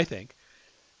 I think.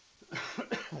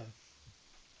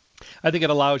 I think it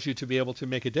allows you to be able to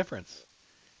make a difference,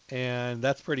 and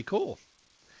that's pretty cool.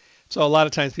 So a lot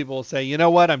of times people will say, you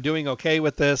know what, I'm doing okay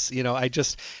with this.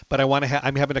 But I want to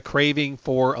I'm having a craving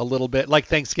for a little bit. Like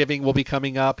Thanksgiving will be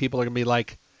coming up. People are going to be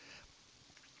like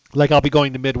I'll be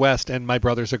going to Midwest, and my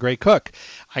brother's a great cook.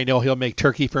 I know he'll make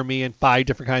turkey for me and 5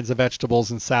 different kinds of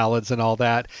vegetables and salads and all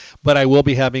that. But I will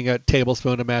be having a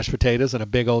tablespoon of mashed potatoes and a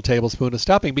big old tablespoon of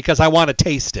stuffing because I want to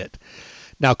taste it.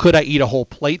 Now, could I eat a whole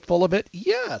plate full of it?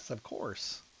 Yes, of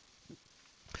course.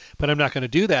 But I'm not going to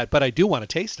do that, but I do want to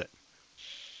taste it.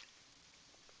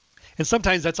 And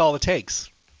sometimes that's all it takes.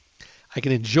 I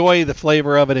can enjoy the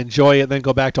flavor of it, enjoy it, then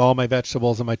go back to all my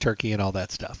vegetables and my turkey and all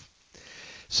that stuff.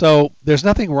 So there's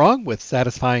nothing wrong with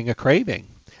satisfying a craving.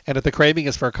 And if the craving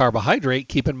is for a carbohydrate,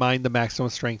 keep in mind the maximum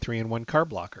strength 3-in-1 carb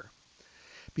blocker,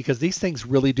 because these things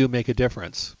really do make a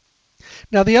difference.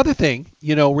 Now, the other thing,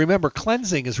 remember,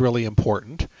 cleansing is really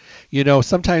important.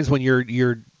 Sometimes when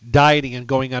you're dieting and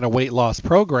going on a weight loss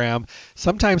program,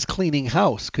 sometimes cleaning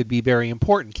house could be very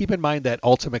important. Keep in mind that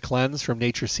Ultimate Cleanse from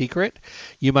Nature's Secret,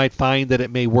 you might find that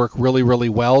it may work really, really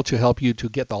well to help you to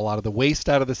get a lot of the waste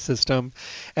out of the system,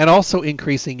 and also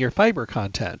increasing your fiber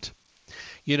content.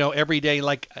 Every day,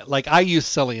 like I use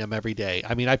psyllium every day.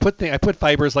 I mean, I put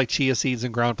fibers like chia seeds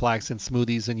and ground flax in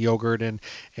smoothies and yogurt and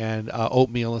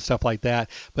oatmeal and stuff like that.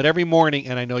 But every morning,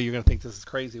 and I know you're going to think this is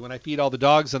crazy, when I feed all the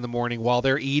dogs in the morning while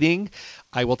they're eating,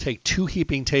 I will take 2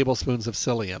 heaping tablespoons of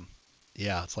psyllium.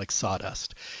 Yeah, it's like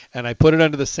sawdust. And I put it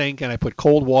under the sink and I put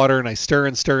cold water and I stir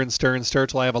and stir and stir and stir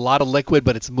till I have a lot of liquid,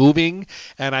 but it's moving,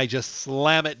 and I just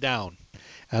slam it down.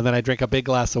 And then I drink a big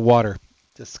glass of water.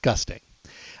 Disgusting.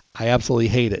 I absolutely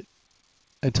hate it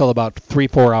until about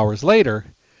 3-4 hours later,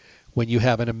 when you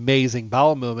have an amazing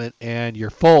bowel movement and you're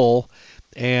full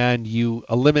and you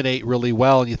eliminate really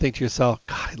well and you think to yourself,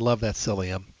 God, I love that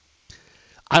psyllium.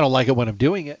 I don't like it when I'm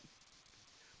doing it,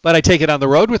 but I take it on the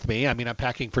road with me. I mean, I'm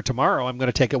packing for tomorrow. I'm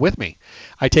going to take it with me.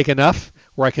 I take enough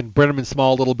where I can put them in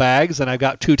small little bags, and I've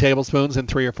got 2 tablespoons in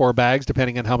 3 or 4 bags,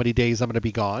 depending on how many days I'm going to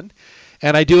be gone.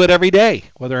 And I do it every day,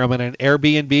 whether I'm in an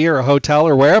Airbnb or a hotel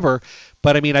or wherever.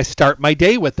 But I mean, I start my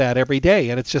day with that every day,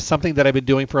 and it's just something that I've been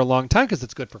doing for a long time because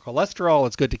it's good for cholesterol.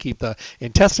 It's good to keep the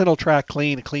intestinal tract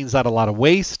clean. It cleans out a lot of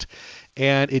waste,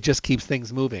 and it just keeps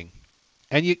things moving,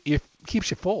 and it keeps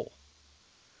you full.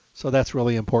 So that's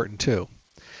really important too.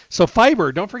 So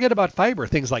fiber, don't forget about fiber,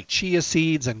 things like chia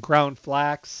seeds and ground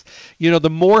flax. The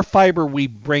more fiber we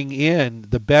bring in,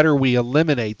 the better we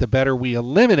eliminate. The better we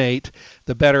eliminate,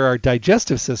 the better our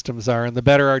digestive systems are. And the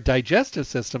better our digestive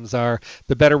systems are,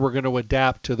 the better we're going to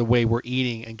adapt to the way we're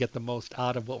eating and get the most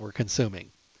out of what we're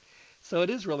consuming. So it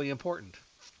is really important.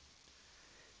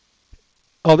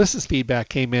 Oh, this is feedback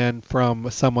came in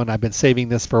from someone. I've been saving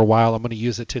this for a while. I'm going to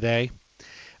use it today.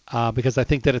 Because I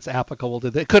think that it's applicable to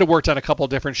it could have worked on a couple of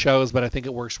different shows, but I think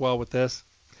it works well with this.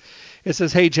 It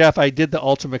says, hey, Jeff, I did the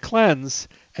Ultimate Cleanse,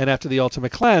 and after the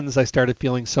Ultimate Cleanse, I started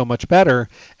feeling so much better,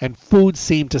 and food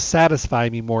seemed to satisfy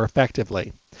me more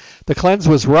effectively. The cleanse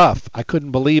was rough. I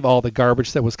couldn't believe all the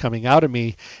garbage that was coming out of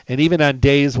me, and even on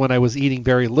days when I was eating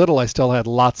very little, I still had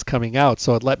lots coming out,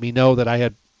 so it let me know that I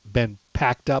had been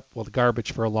packed up with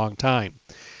garbage for a long time.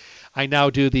 I now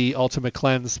do the Ultimate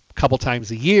Cleanse a couple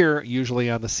times a year, usually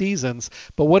on the seasons.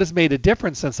 But what has made a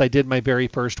difference since I did my very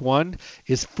first one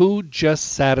is food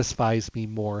just satisfies me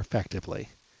more effectively.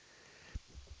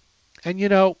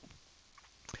 And,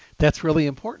 that's really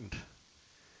important.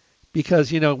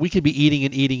 Because, we could be eating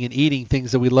and eating and eating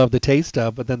things that we love the taste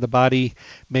of, but then the body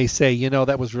may say,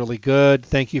 that was really good.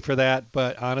 Thank you for that.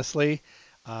 But honestly,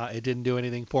 it didn't do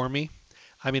anything for me.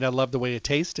 I mean, I love the way it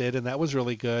tasted, and that was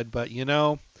really good. But,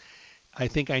 I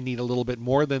think I need a little bit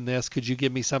more than this. Could you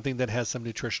give me something that has some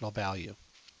nutritional value?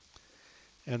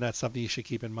 And that's something you should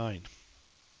keep in mind.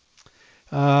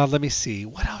 Let me see.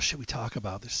 What else should we talk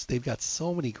about? They've got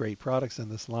so many great products in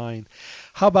this line.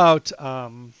 How about,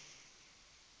 and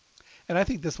I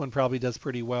think this one probably does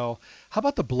pretty well. How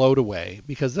about the bloat away?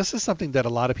 Because this is something that a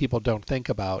lot of people don't think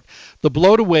about. The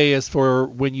bloat away is for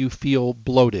when you feel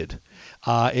bloated.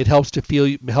 It helps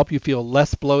to help you feel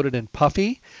less bloated and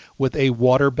puffy with a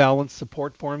water balance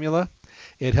support formula.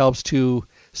 It helps to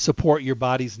support your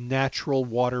body's natural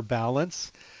water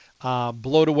balance.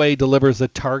 Bloat Away delivers a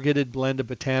targeted blend of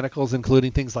botanicals,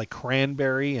 including things like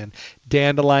cranberry and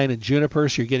dandelion and juniper,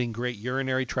 so you're getting great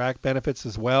urinary tract benefits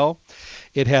as well.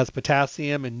 It has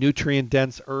potassium and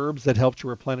nutrient-dense herbs that help to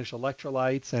replenish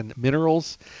electrolytes and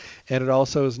minerals, and it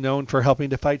also is known for helping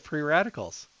to fight free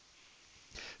radicals.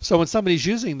 So when somebody's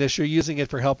using this, you're using it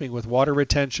for helping with water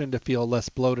retention, to feel less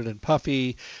bloated and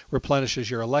puffy, replenishes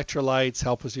your electrolytes,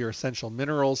 helps with your essential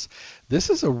minerals.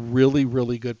 This is a really,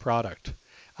 really good product.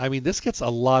 I mean, this gets a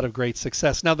lot of great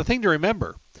success. Now, the thing to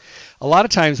remember, a lot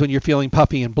of times when you're feeling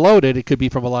puffy and bloated, it could be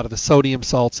from a lot of the sodium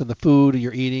salts in the food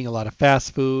you're eating, a lot of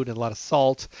fast food, and a lot of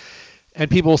salt.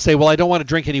 And people will say, well, I don't want to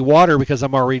drink any water because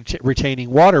I'm already retaining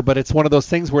water. But it's one of those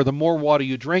things where the more water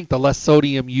you drink, the less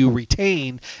sodium you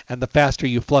retain, and the faster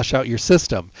you flush out your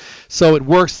system. So it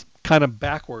works kind of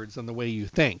backwards in the way you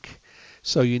think.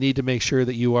 So you need to make sure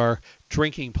that you are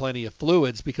drinking plenty of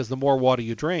fluids, because the more water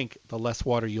you drink, the less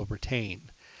water you'll retain.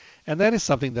 And that is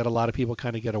something that a lot of people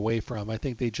kind of get away from. I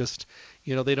think they just,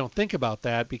 they don't think about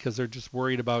that because they're just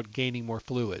worried about gaining more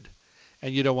fluid.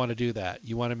 And you don't want to do that.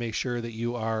 You want to make sure that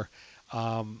you are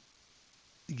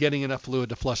getting enough fluid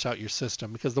to flush out your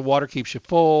system, because the water keeps you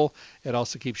full. It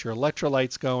also keeps your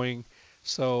electrolytes going.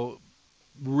 So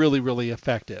really, really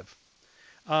effective.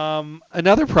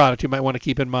 Another product you might want to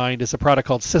keep in mind is a product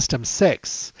called System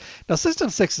 6. Now, System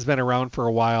 6 has been around for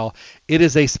a while. It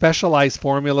is a specialized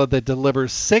formula that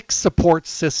delivers 6 support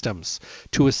systems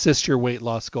to assist your weight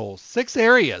loss goals. 6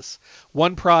 areas,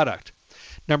 one product.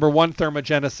 Number 1,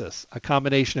 thermogenesis, a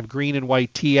combination of green and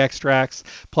white tea extracts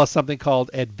plus something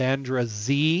called Advandra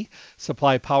Z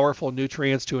supply powerful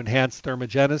nutrients to enhance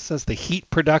thermogenesis, the heat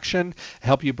production,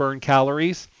 help you burn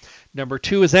calories. Number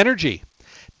 2 is energy.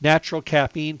 Natural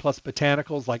caffeine plus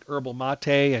botanicals like herbal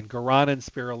mate and guarana and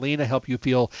spirulina help you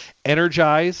feel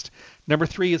energized. Number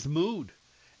 3 is mood.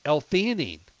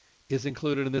 L-theanine is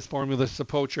included in this formula to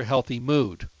support your healthy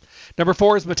mood. Number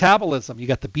 4 is metabolism. You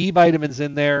got the B vitamins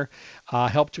in there,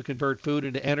 help to convert food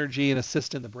into energy and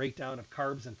assist in the breakdown of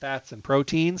carbs and fats and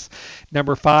proteins.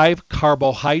 Number 5,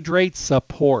 carbohydrate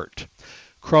support.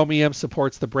 Chromium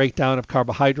supports the breakdown of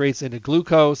carbohydrates into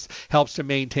glucose, helps to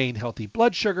maintain healthy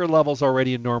blood sugar levels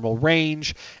already in normal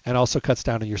range, and also cuts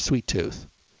down on your sweet tooth.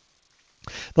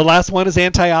 The last one is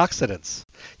antioxidants.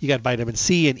 You got vitamin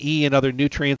C and E and other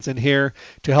nutrients in here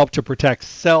to help to protect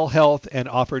cell health and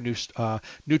offer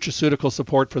nutraceutical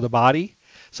support for the body.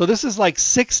 So this is like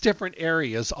 6 different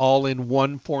areas all in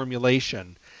one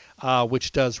formulation,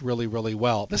 which does really, really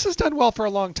well. This has done well for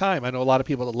a long time. I know a lot of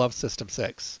people that love System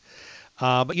 6.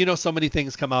 But so many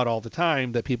things come out all the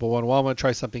time that people want, well, I want to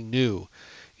try something new.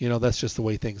 That's just the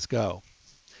way things go.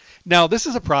 Now, this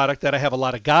is a product that I have a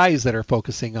lot of guys that are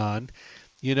focusing on,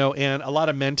 and a lot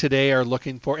of men today are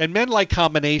looking for, and men like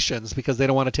combinations because they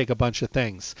don't want to take a bunch of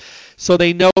things. So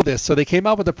they know this. So they came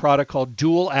out with a product called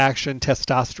Dual Action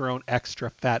Testosterone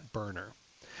Extra Fat Burner.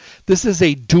 This is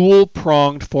a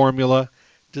dual-pronged formula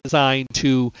designed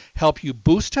to help you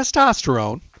boost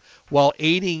testosterone while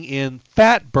aiding in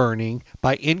fat burning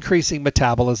by increasing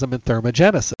metabolism and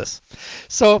thermogenesis.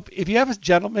 So if you have a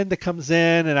gentleman that comes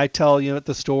in, and I tell you at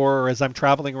the store or as I'm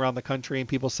traveling around the country and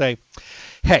people say,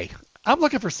 hey, I'm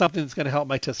looking for something that's going to help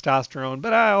my testosterone,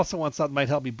 but I also want something that might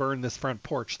help me burn this front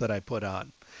porch that I put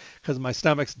on because my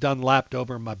stomach's done lapped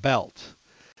over my belt.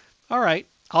 All right,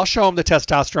 I'll show them the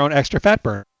Testosterone Extra Fat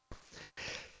Burner.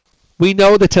 We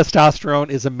know that testosterone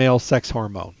is a male sex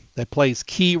hormone that plays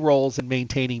key roles in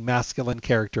maintaining masculine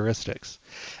characteristics.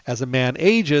 As a man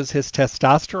ages, his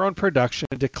testosterone production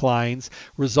declines,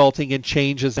 resulting in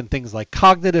changes in things like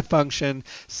cognitive function,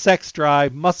 sex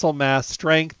drive, muscle mass,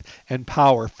 strength, and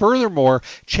power. Furthermore,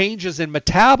 changes in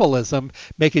metabolism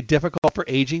make it difficult for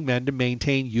aging men to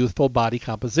maintain youthful body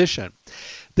composition.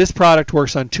 This product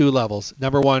works on 2 levels.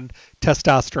 Number 1,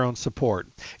 testosterone support.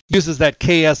 Uses that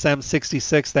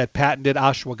KSM-66, that patented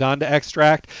ashwagandha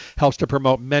extract, helps to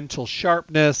promote mental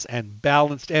sharpness and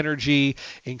balanced energy,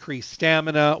 increase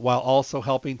stamina, while also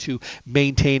helping to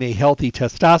maintain a healthy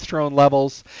testosterone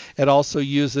levels. It also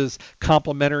uses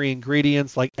complementary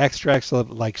ingredients like extracts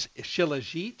like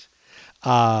shilajit,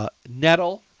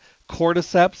 nettle,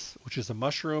 cordyceps, which is a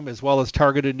mushroom, as well as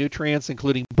targeted nutrients,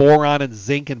 including boron and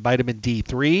zinc and vitamin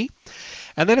D3.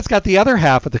 And then it's got the other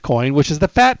half of the coin, which is the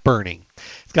fat burning.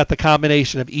 It's got the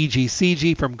combination of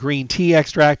EGCG from green tea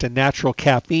extract and natural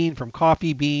caffeine from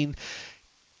coffee bean.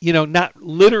 Not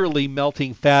literally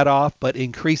melting fat off, but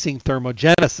increasing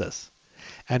thermogenesis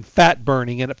and fat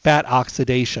burning and fat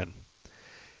oxidation.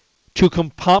 To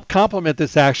complement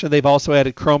this action, they've also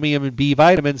added chromium and B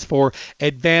vitamins for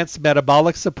advanced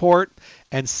metabolic support,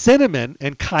 and cinnamon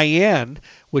and cayenne,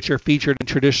 which are featured in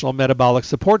traditional metabolic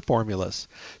support formulas.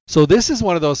 So this is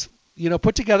one of those,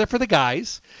 put together for the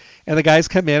guys. And the guys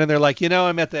come in and they're like,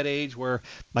 I'm at that age where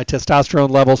my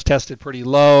testosterone levels tested pretty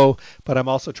low, but I'm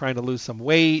also trying to lose some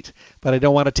weight, but I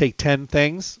don't want to take 10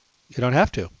 things. You don't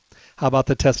have to. How about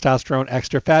the testosterone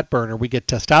extra fat burner? We get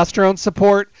testosterone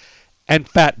support and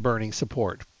fat burning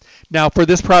support. Now, for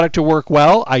this product to work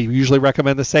well, I usually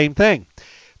recommend the same thing.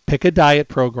 Pick a diet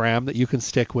program that you can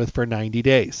stick with for 90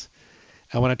 days.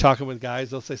 And when I'm talking with guys,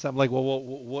 they'll say something like, well,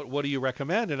 what do you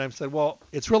recommend? And I've said, well,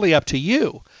 it's really up to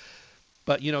you.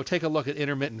 But, take a look at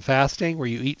intermittent fasting, where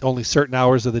you eat only certain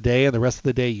hours of the day and the rest of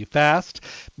the day you fast.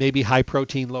 Maybe high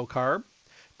protein, low carb.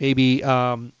 Maybe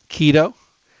keto.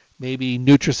 Maybe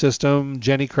Nutrisystem,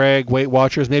 Jenny Craig, Weight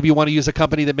Watchers. Maybe you want to use a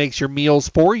company that makes your meals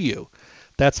for you.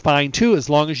 That's fine too, as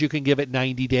long as you can give it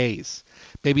 90 days.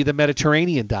 Maybe the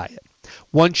Mediterranean diet.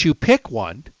 Once you pick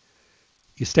one,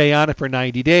 you stay on it for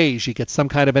 90 days. You get some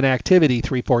kind of an activity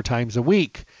 3-4 times a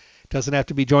week. It doesn't have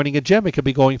to be joining a gym. It could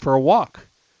be going for a walk.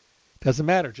 Doesn't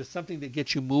matter. Just something that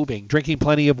gets you moving. Drinking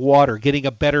plenty of water. Getting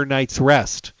a better night's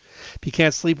rest. If you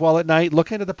can't sleep well at night,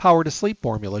 look into the Power to Sleep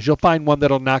formulas. You'll find one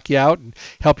that'll knock you out and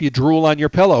help you drool on your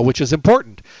pillow, which is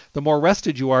important. The more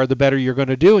rested you are, the better you're going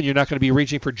to do, and you're not going to be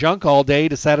reaching for junk all day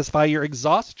to satisfy your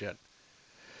exhaustion.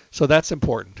 So that's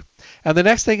important. And the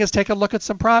next thing is take a look at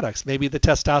some products. Maybe the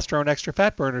testosterone extra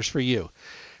fat burners for you.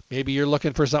 Maybe you're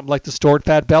looking for something like the stored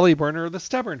fat belly burner or the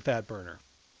stubborn fat burner.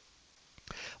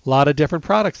 A lot of different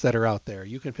products that are out there.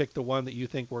 You can pick the one that you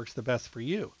think works the best for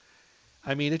you.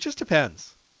 I mean, it just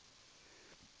depends.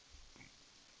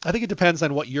 I think it depends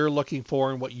on what you're looking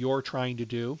for and what you're trying to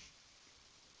do.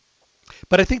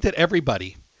 But I think that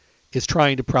everybody is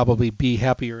trying to probably be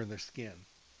happier in their skin.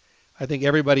 I think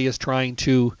everybody is trying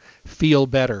to feel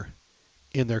better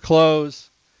in their clothes,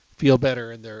 feel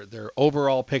better in their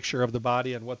overall picture of the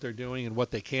body and what they're doing and what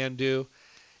they can do.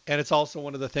 And it's also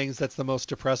one of the things that's the most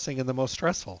depressing and the most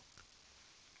stressful.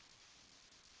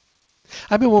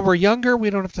 I mean, when we're younger, we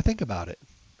don't have to think about it.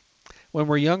 When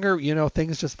we're younger,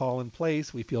 things just fall in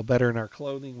place. We feel better in our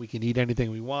clothing. We can eat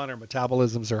anything we want. Our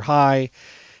metabolisms are high.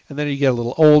 And then you get a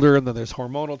little older, and then there's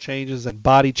hormonal changes and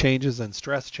body changes and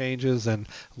stress changes and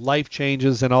life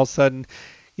changes. And all of a sudden,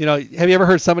 have you ever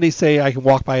heard somebody say, I can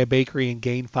walk by a bakery and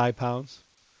gain 5 pounds?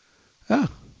 Oh,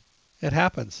 it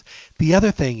happens. The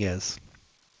other thing is,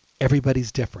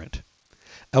 everybody's different.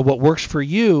 And what works for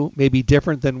you may be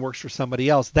different than works for somebody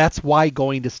else. That's why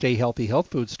going to Stay Healthy Health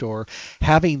Food Store,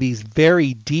 having these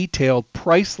very detailed,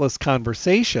 priceless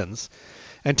conversations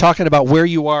and talking about where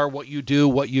you are, what you do,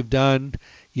 what you've done,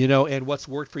 and what's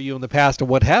worked for you in the past and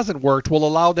what hasn't worked will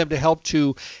allow them to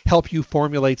help you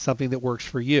formulate something that works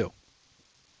for you.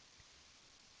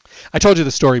 I told you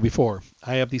the story before.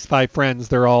 I have these 5 friends.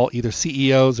 They're all either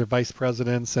CEOs or vice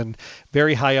presidents and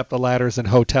very high up the ladders in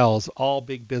hotels, all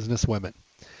big business women.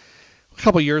 A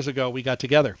couple years ago, we got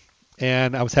together,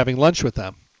 and I was having lunch with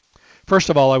them. First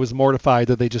of all, I was mortified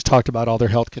that they just talked about all their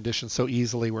health conditions so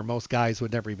easily, where most guys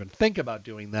would never even think about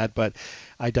doing that, but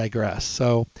I digress.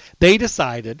 So they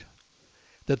decided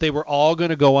that they were all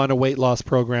going to go on a weight loss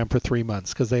program for 3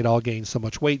 months because they'd all gained so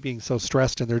much weight being so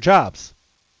stressed in their jobs.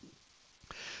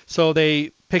 So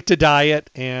they picked a diet,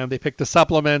 and they picked the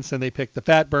supplements, and they picked the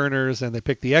fat burners, and they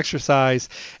picked the exercise,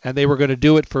 and they were going to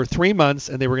do it for 3 months,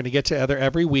 and they were going to get together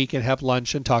every week and have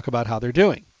lunch and talk about how they're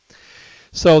doing.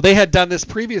 So they had done this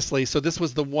previously, so this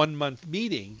was the 1-month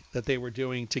meeting that they were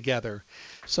doing together.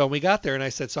 So we got there, and I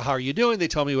said, so how are you doing? They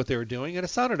told me what they were doing, and it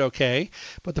sounded okay.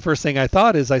 But the first thing I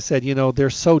thought is, I said, they're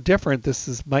so different,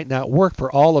 might not work for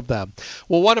all of them.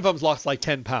 Well, one of them lost like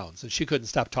 10 pounds, and she couldn't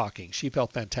stop talking. She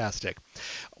felt fantastic.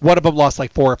 One of them lost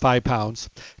like 4 or 5 pounds.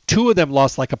 2 of them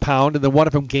lost like a pound, and then one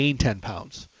of them gained 10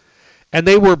 pounds. And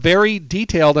they were very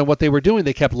detailed on what they were doing.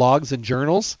 They kept logs and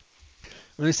journals.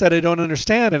 And they said, I don't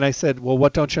understand. And I said, well,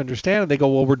 what don't you understand? And they go,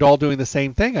 well, we're all doing the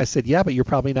same thing. I said, yeah, but you're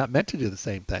probably not meant to do the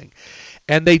same thing.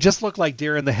 And they just looked like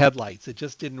deer in the headlights. It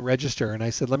just didn't register. And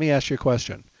I said, let me ask you a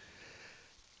question.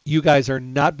 You guys are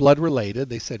not blood related.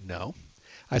 They said, no.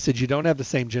 I said, you don't have the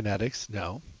same genetics.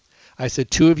 No. I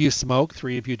said, 2 of you smoke,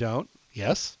 3 of you don't.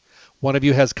 Yes. 1 of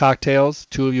you has cocktails,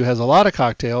 2 of you has a lot of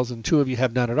cocktails, and 2 of you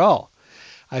have none at all.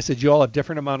 I said, you all have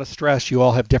different amount of stress. You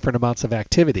all have different amounts of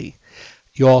activity.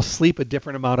 You all sleep a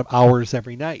different amount of hours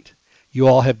every night. You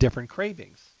all have different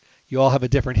cravings. You all have a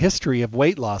different history of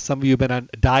weight loss. Some of you have been on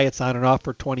diets on and off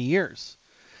for 20 years.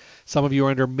 Some of you are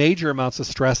under major amounts of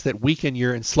stress that weaken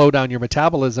and slow down your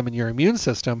metabolism and your immune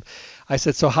system. I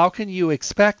said, so how can you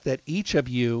expect that each of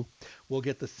you will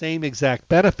get the same exact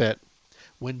benefit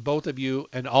when both of you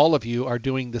and all of you are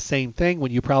doing the same thing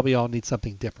when you probably all need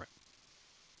something different.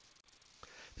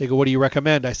 They go, what do you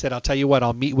recommend? I said, I'll tell you what,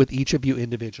 I'll meet with each of you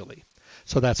individually.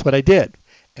 So that's what I did.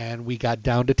 And we got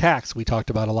down to tax. We talked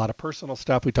about a lot of personal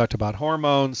stuff. We talked about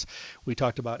hormones. We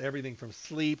talked about everything from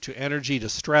sleep to energy to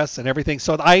stress and everything.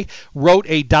 So I wrote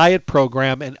a diet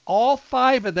program, and all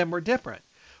 5 of them were different.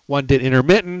 One did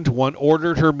intermittent. One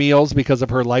ordered her meals because of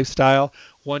her lifestyle.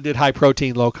 One did high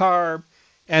protein, low carb,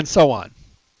 and so on.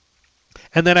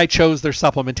 And then I chose their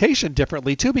supplementation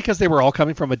differently too because they were all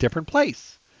coming from a different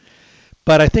place.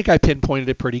 But I think I pinpointed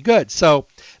it pretty good. So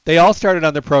they all started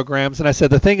on their programs, and I said,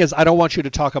 the thing is, I don't want you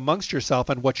to talk amongst yourself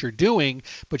on what you're doing,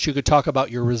 but you could talk about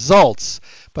your results.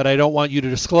 But I don't want you to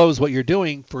disclose what you're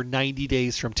doing for 90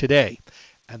 days from today.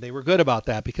 And they were good about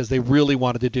that because they really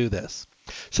wanted to do this.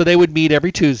 So they would meet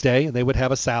every Tuesday, and they would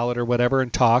have a salad or whatever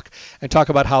and talk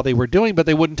about how they were doing, but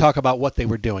they wouldn't talk about what they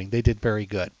were doing. They did very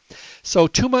good. So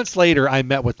 2 months later, I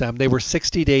met with them. They were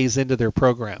 60 days into their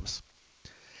programs.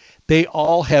 They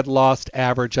all had lost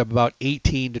average of about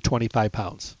 18 to 25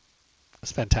 pounds.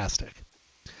 It's fantastic.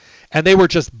 And they were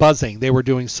just buzzing. They were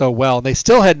doing so well. And they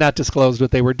still had not disclosed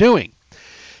what they were doing.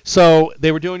 So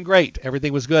they were doing great.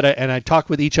 Everything was good. And I talked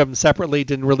with each of them separately.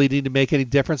 Didn't really need to make any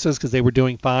differences because they were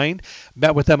doing fine.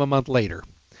 Met with them a month later.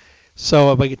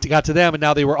 So I got to them, and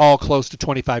now they were all close to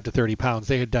 25 to 30 pounds.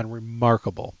 They had done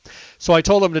remarkable. So I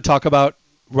told them to talk about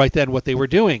right then what they were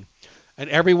doing. And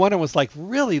every one of them was like,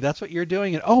 really, that's what you're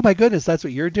doing? And oh my goodness, that's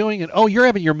what you're doing? And oh, you're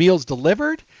having your meals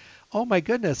delivered? Oh my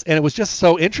goodness. And it was just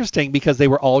so interesting because they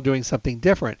were all doing something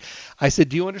different. I said,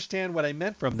 do you understand what I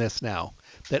meant from this now?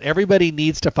 That everybody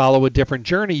needs to follow a different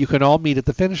journey. You can all meet at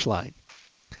the finish line.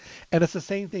 And it's the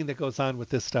same thing that goes on with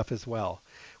this stuff as well.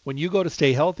 When you go to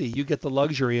Stay Healthy, you get the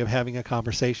luxury of having a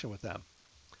conversation with them,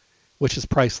 which is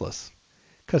priceless.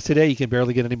 Because today you can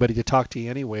barely get anybody to talk to you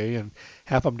anyway, and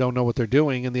half of them don't know what they're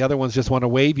doing, and the other ones just want to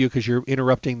wave you because you're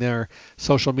interrupting their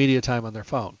social media time on their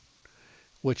phone,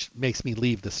 which makes me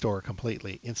leave the store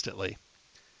completely, instantly.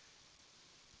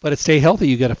 But at Stay Healthy,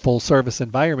 you get a full service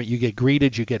environment. You get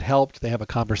greeted, you get helped, they have a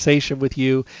conversation with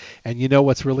you, and you know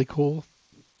what's really cool?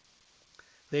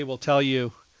 They will tell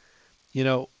you,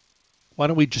 why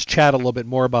don't we just chat a little bit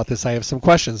more about this? I have some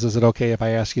questions. Is it okay if I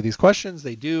ask you these questions?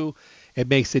 They do. It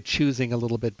makes it choosing a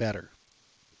little bit better.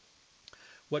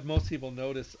 What most people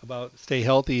notice about Stay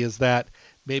Healthy is that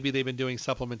maybe they've been doing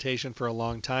supplementation for a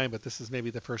long time, but this is maybe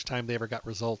the first time they ever got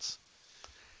results.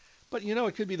 But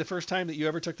it could be the first time that you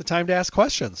ever took the time to ask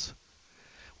questions.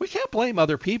 We can't blame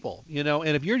other people, and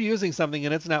if you're using something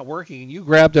and it's not working and you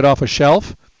grabbed it off a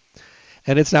shelf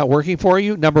and it's not working for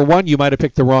you, number one, you might have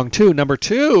picked the wrong two. Number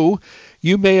two,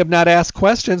 you may have not asked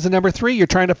questions. And number three, you're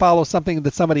trying to follow something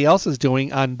that somebody else is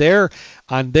doing on their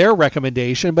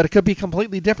recommendation, but it could be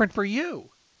completely different for you.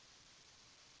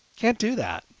 Can't do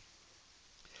that.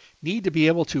 Need to be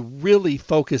able to really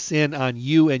focus in on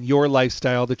you and your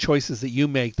lifestyle, the choices that you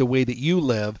make, the way that you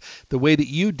live, the way that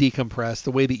you decompress,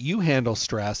 the way that you handle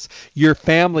stress, your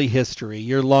family history,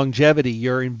 your longevity,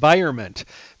 your environment.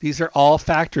 These are all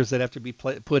factors that have to be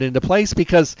put into place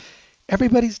because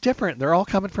everybody's different. They're all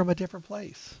coming from a different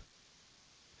place.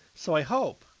 So I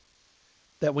hope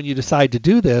that when you decide to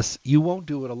do this, you won't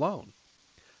do it alone.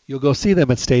 You'll go see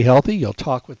them at Stay Healthy. You'll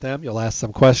talk with them. You'll ask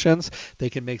some questions. They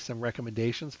can make some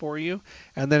recommendations for you.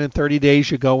 And then in 30 days,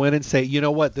 you go in and say, you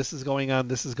know what, this is going on.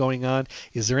 This is going on.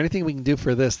 Is there anything we can do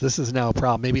for this? This is now a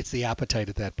problem. Maybe it's the appetite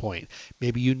at that point.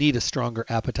 Maybe you need a stronger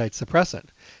appetite suppressant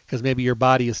because maybe your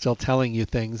body is still telling you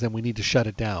things and we need to shut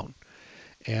it down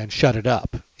and shut it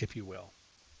up, if you will.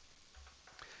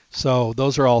 So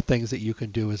those are all things that you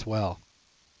can do as well.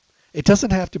 It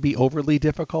doesn't have to be overly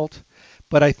difficult,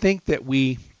 but I think that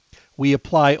we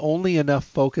apply only enough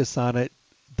focus on it,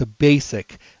 the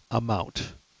basic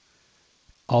amount,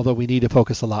 although we need to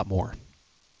focus a lot more.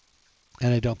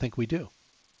 And I don't think we do.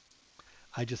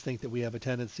 I just think that we have a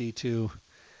tendency to,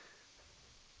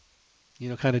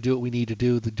 kind of do what we need to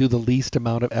do the least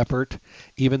amount of effort,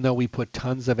 even though we put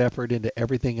tons of effort into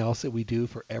everything else that we do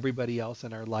for everybody else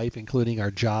in our life, including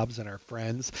our jobs and our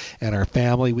friends and our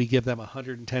family. We give them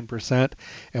 110%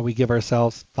 and we give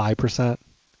ourselves 5%.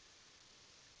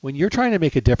 When you're trying to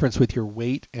make a difference with your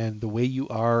weight and the way you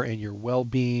are and your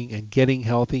well-being and getting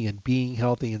healthy and being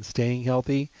healthy and staying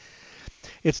healthy,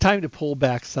 it's time to pull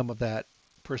back some of that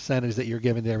percentage that you're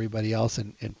giving to everybody else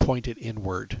and point it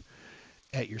inward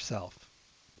at yourself.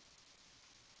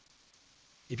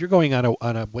 If you're going on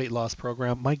a weight loss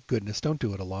program, my goodness, don't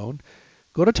do it alone.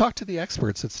 Go to talk to the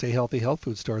experts at Stay Healthy Health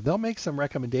Food Store. They'll make some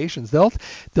recommendations.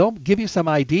 They'll give you some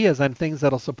ideas on things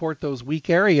that'll support those weak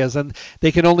areas, and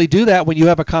they can only do that when you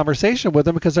have a conversation with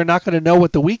them, because they're not going to know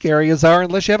what the weak areas are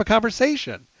unless you have a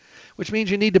conversation, which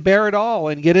means you need to bear it all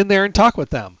and get in there and talk with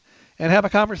them and have a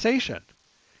conversation.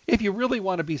 If you really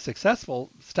want to be successful,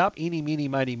 stop eeny, meeny,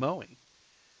 miny, mowing,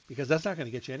 because that's not going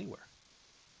to get you anywhere.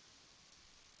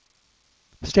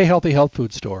 Stay Healthy Health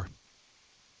Food Store.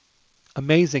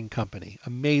 Amazing company,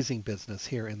 amazing business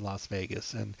here in Las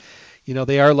Vegas. And,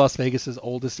 they are Las Vegas's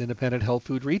oldest independent health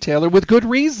food retailer with good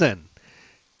reason.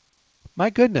 My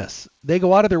goodness, they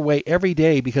go out of their way every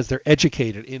day because they're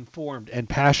educated, informed, and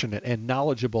passionate and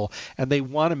knowledgeable, and they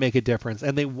want to make a difference,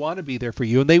 and they want to be there for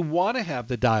you, and they want to have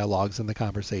the dialogues and the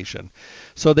conversation.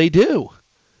 So they do.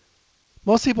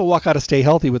 Most people walk out of Stay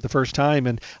Healthy with the first time,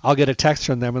 and I'll get a text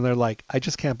from them, and they're like, I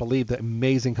just can't believe the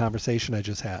amazing conversation I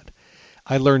just had.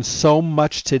 I learned so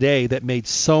much today that made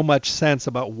so much sense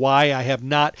about why I have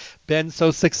not been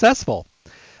so successful.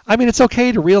 I mean, it's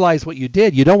okay to realize what you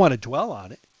did. You don't want to dwell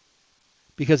on it,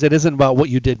 because it isn't about what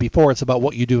you did before. It's about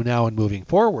what you do now and moving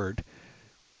forward.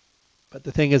 But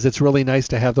the thing is, it's really nice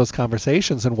to have those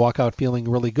conversations and walk out feeling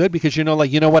really good, because you know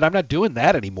what, I'm not doing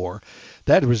that anymore.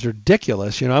 That was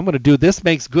ridiculous. I'm going to do this.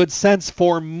 Makes good sense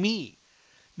for me.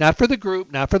 Not for the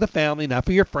group, not for the family, not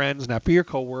for your friends, not for your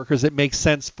coworkers. It makes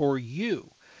sense for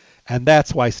you. And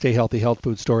that's why Stay Healthy Health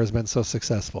Food Store has been so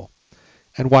successful,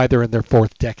 and why they're in their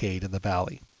 4th decade in the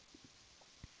Valley.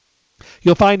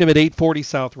 You'll find them at 840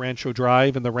 South Rancho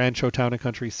Drive in the Rancho Town and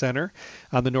Country Center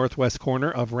on the northwest corner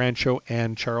of Rancho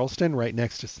and Charleston, right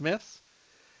next to Smith's.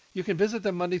 You can visit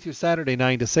them Monday through Saturday,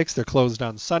 9 to 6. They're closed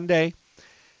on Sunday.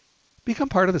 Become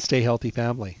part of the Stay Healthy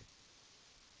family.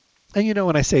 And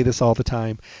when I say this all the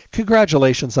time,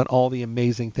 congratulations on all the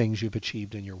amazing things you've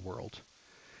achieved in your world.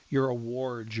 Your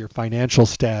awards, your financial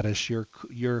status, your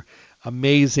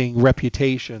amazing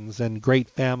reputations and great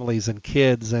families and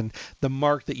kids, and the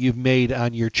mark that you've made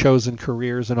on your chosen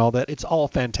careers and all that. It's all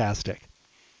fantastic.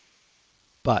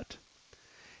 But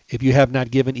if you have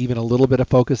not given even a little bit of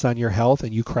focus on your health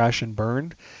and you crash and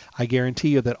burn, I guarantee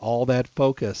you that all that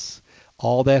focus,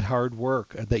 all that hard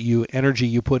work, energy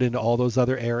you put into all those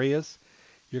other areas,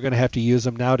 you're going to have to use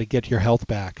them now to get your health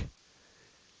back.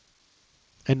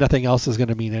 And nothing else is going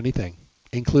to mean anything,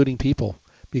 including people,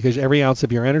 because every ounce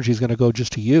of your energy is going to go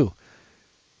just to you.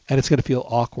 And it's going to feel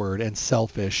awkward and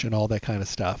selfish and all that kind of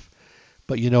stuff.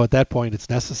 But at that point, it's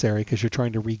necessary, because you're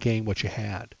trying to regain what you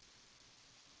had.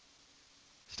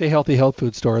 Stay Healthy Health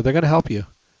Food Store, they're going to help you.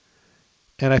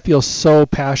 And I feel so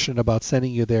passionate about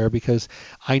sending you there, because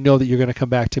I know that you're going to come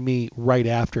back to me right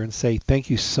after and say,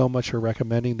 thank you so much for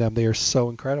recommending them. They are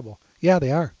so incredible. Yeah,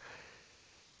 they are.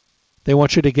 They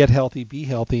want you to get healthy, be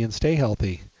healthy, and stay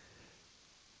healthy.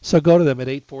 So go to them at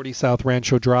 840 South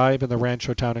Rancho Drive in the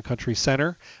Rancho Town and Country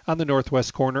Center on the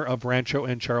northwest corner of Rancho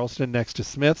and Charleston next to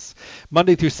Smith's.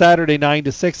 Monday through Saturday, 9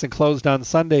 to 6, and closed on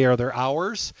Sunday are their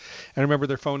hours. And remember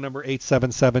their phone number,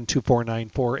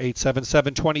 877-2494,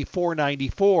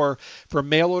 877-2494 for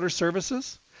mail order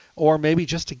services, or maybe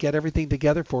just to get everything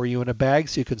together for you in a bag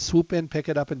so you can swoop in, pick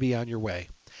it up, and be on your way.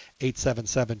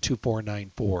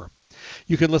 877-2494.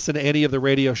 You can listen to any of the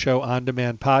radio show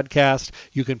on-demand podcast.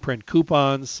 You can print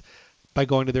coupons by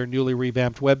going to their newly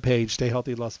revamped webpage,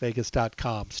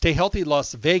 stayhealthylasvegas.com.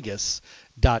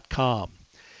 Stayhealthylasvegas.com.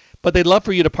 But they'd love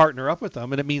for you to partner up with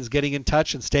them, and it means getting in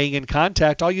touch and staying in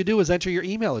contact. All you do is enter your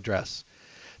email address.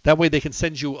 That way they can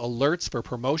send you alerts for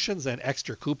promotions and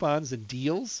extra coupons and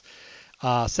deals,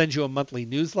 send you a monthly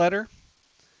newsletter,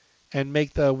 and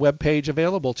make the webpage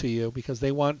available to you, because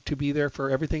they want to be there for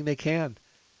everything they can.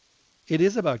 It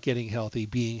is about getting healthy,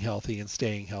 being healthy, and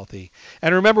staying healthy.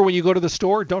 And remember, when you go to the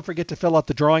store, don't forget to fill out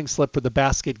the drawing slip for the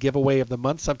basket giveaway of the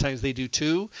month. Sometimes they do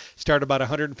 2. Start about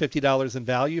 $150 in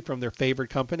value from their favorite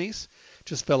companies.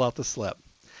 Just fill out the slip.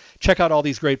 Check out all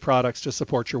these great products to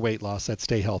support your weight loss at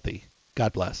Stay Healthy.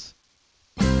 God bless.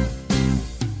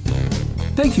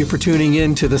 Thank you for tuning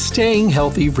in to the Staying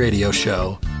Healthy Radio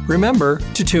Show. Remember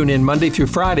to tune in Monday through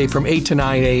Friday from 8 to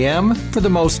 9 a.m. for the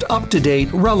most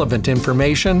up-to-date, relevant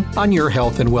information on your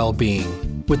health and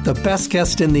well-being, with the best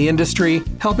guest in the industry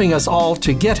helping us all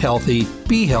to get healthy,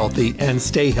 be healthy, and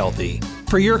stay healthy.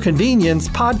 For your convenience,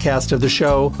 podcasts of the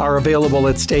show are available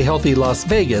at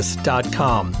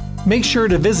stayhealthylasvegas.com. Make sure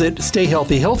to visit Stay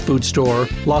Healthy Health Food Store,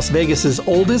 Las Vegas's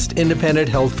oldest independent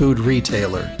health food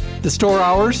retailer. The store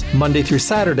hours, Monday through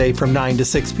Saturday from 9 to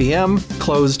 6 p.m.,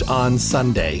 closed on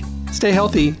Sunday. Stay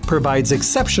Healthy provides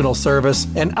exceptional service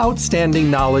and outstanding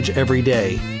knowledge every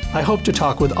day. I hope to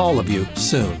talk with all of you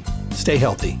soon. Stay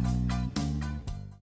healthy.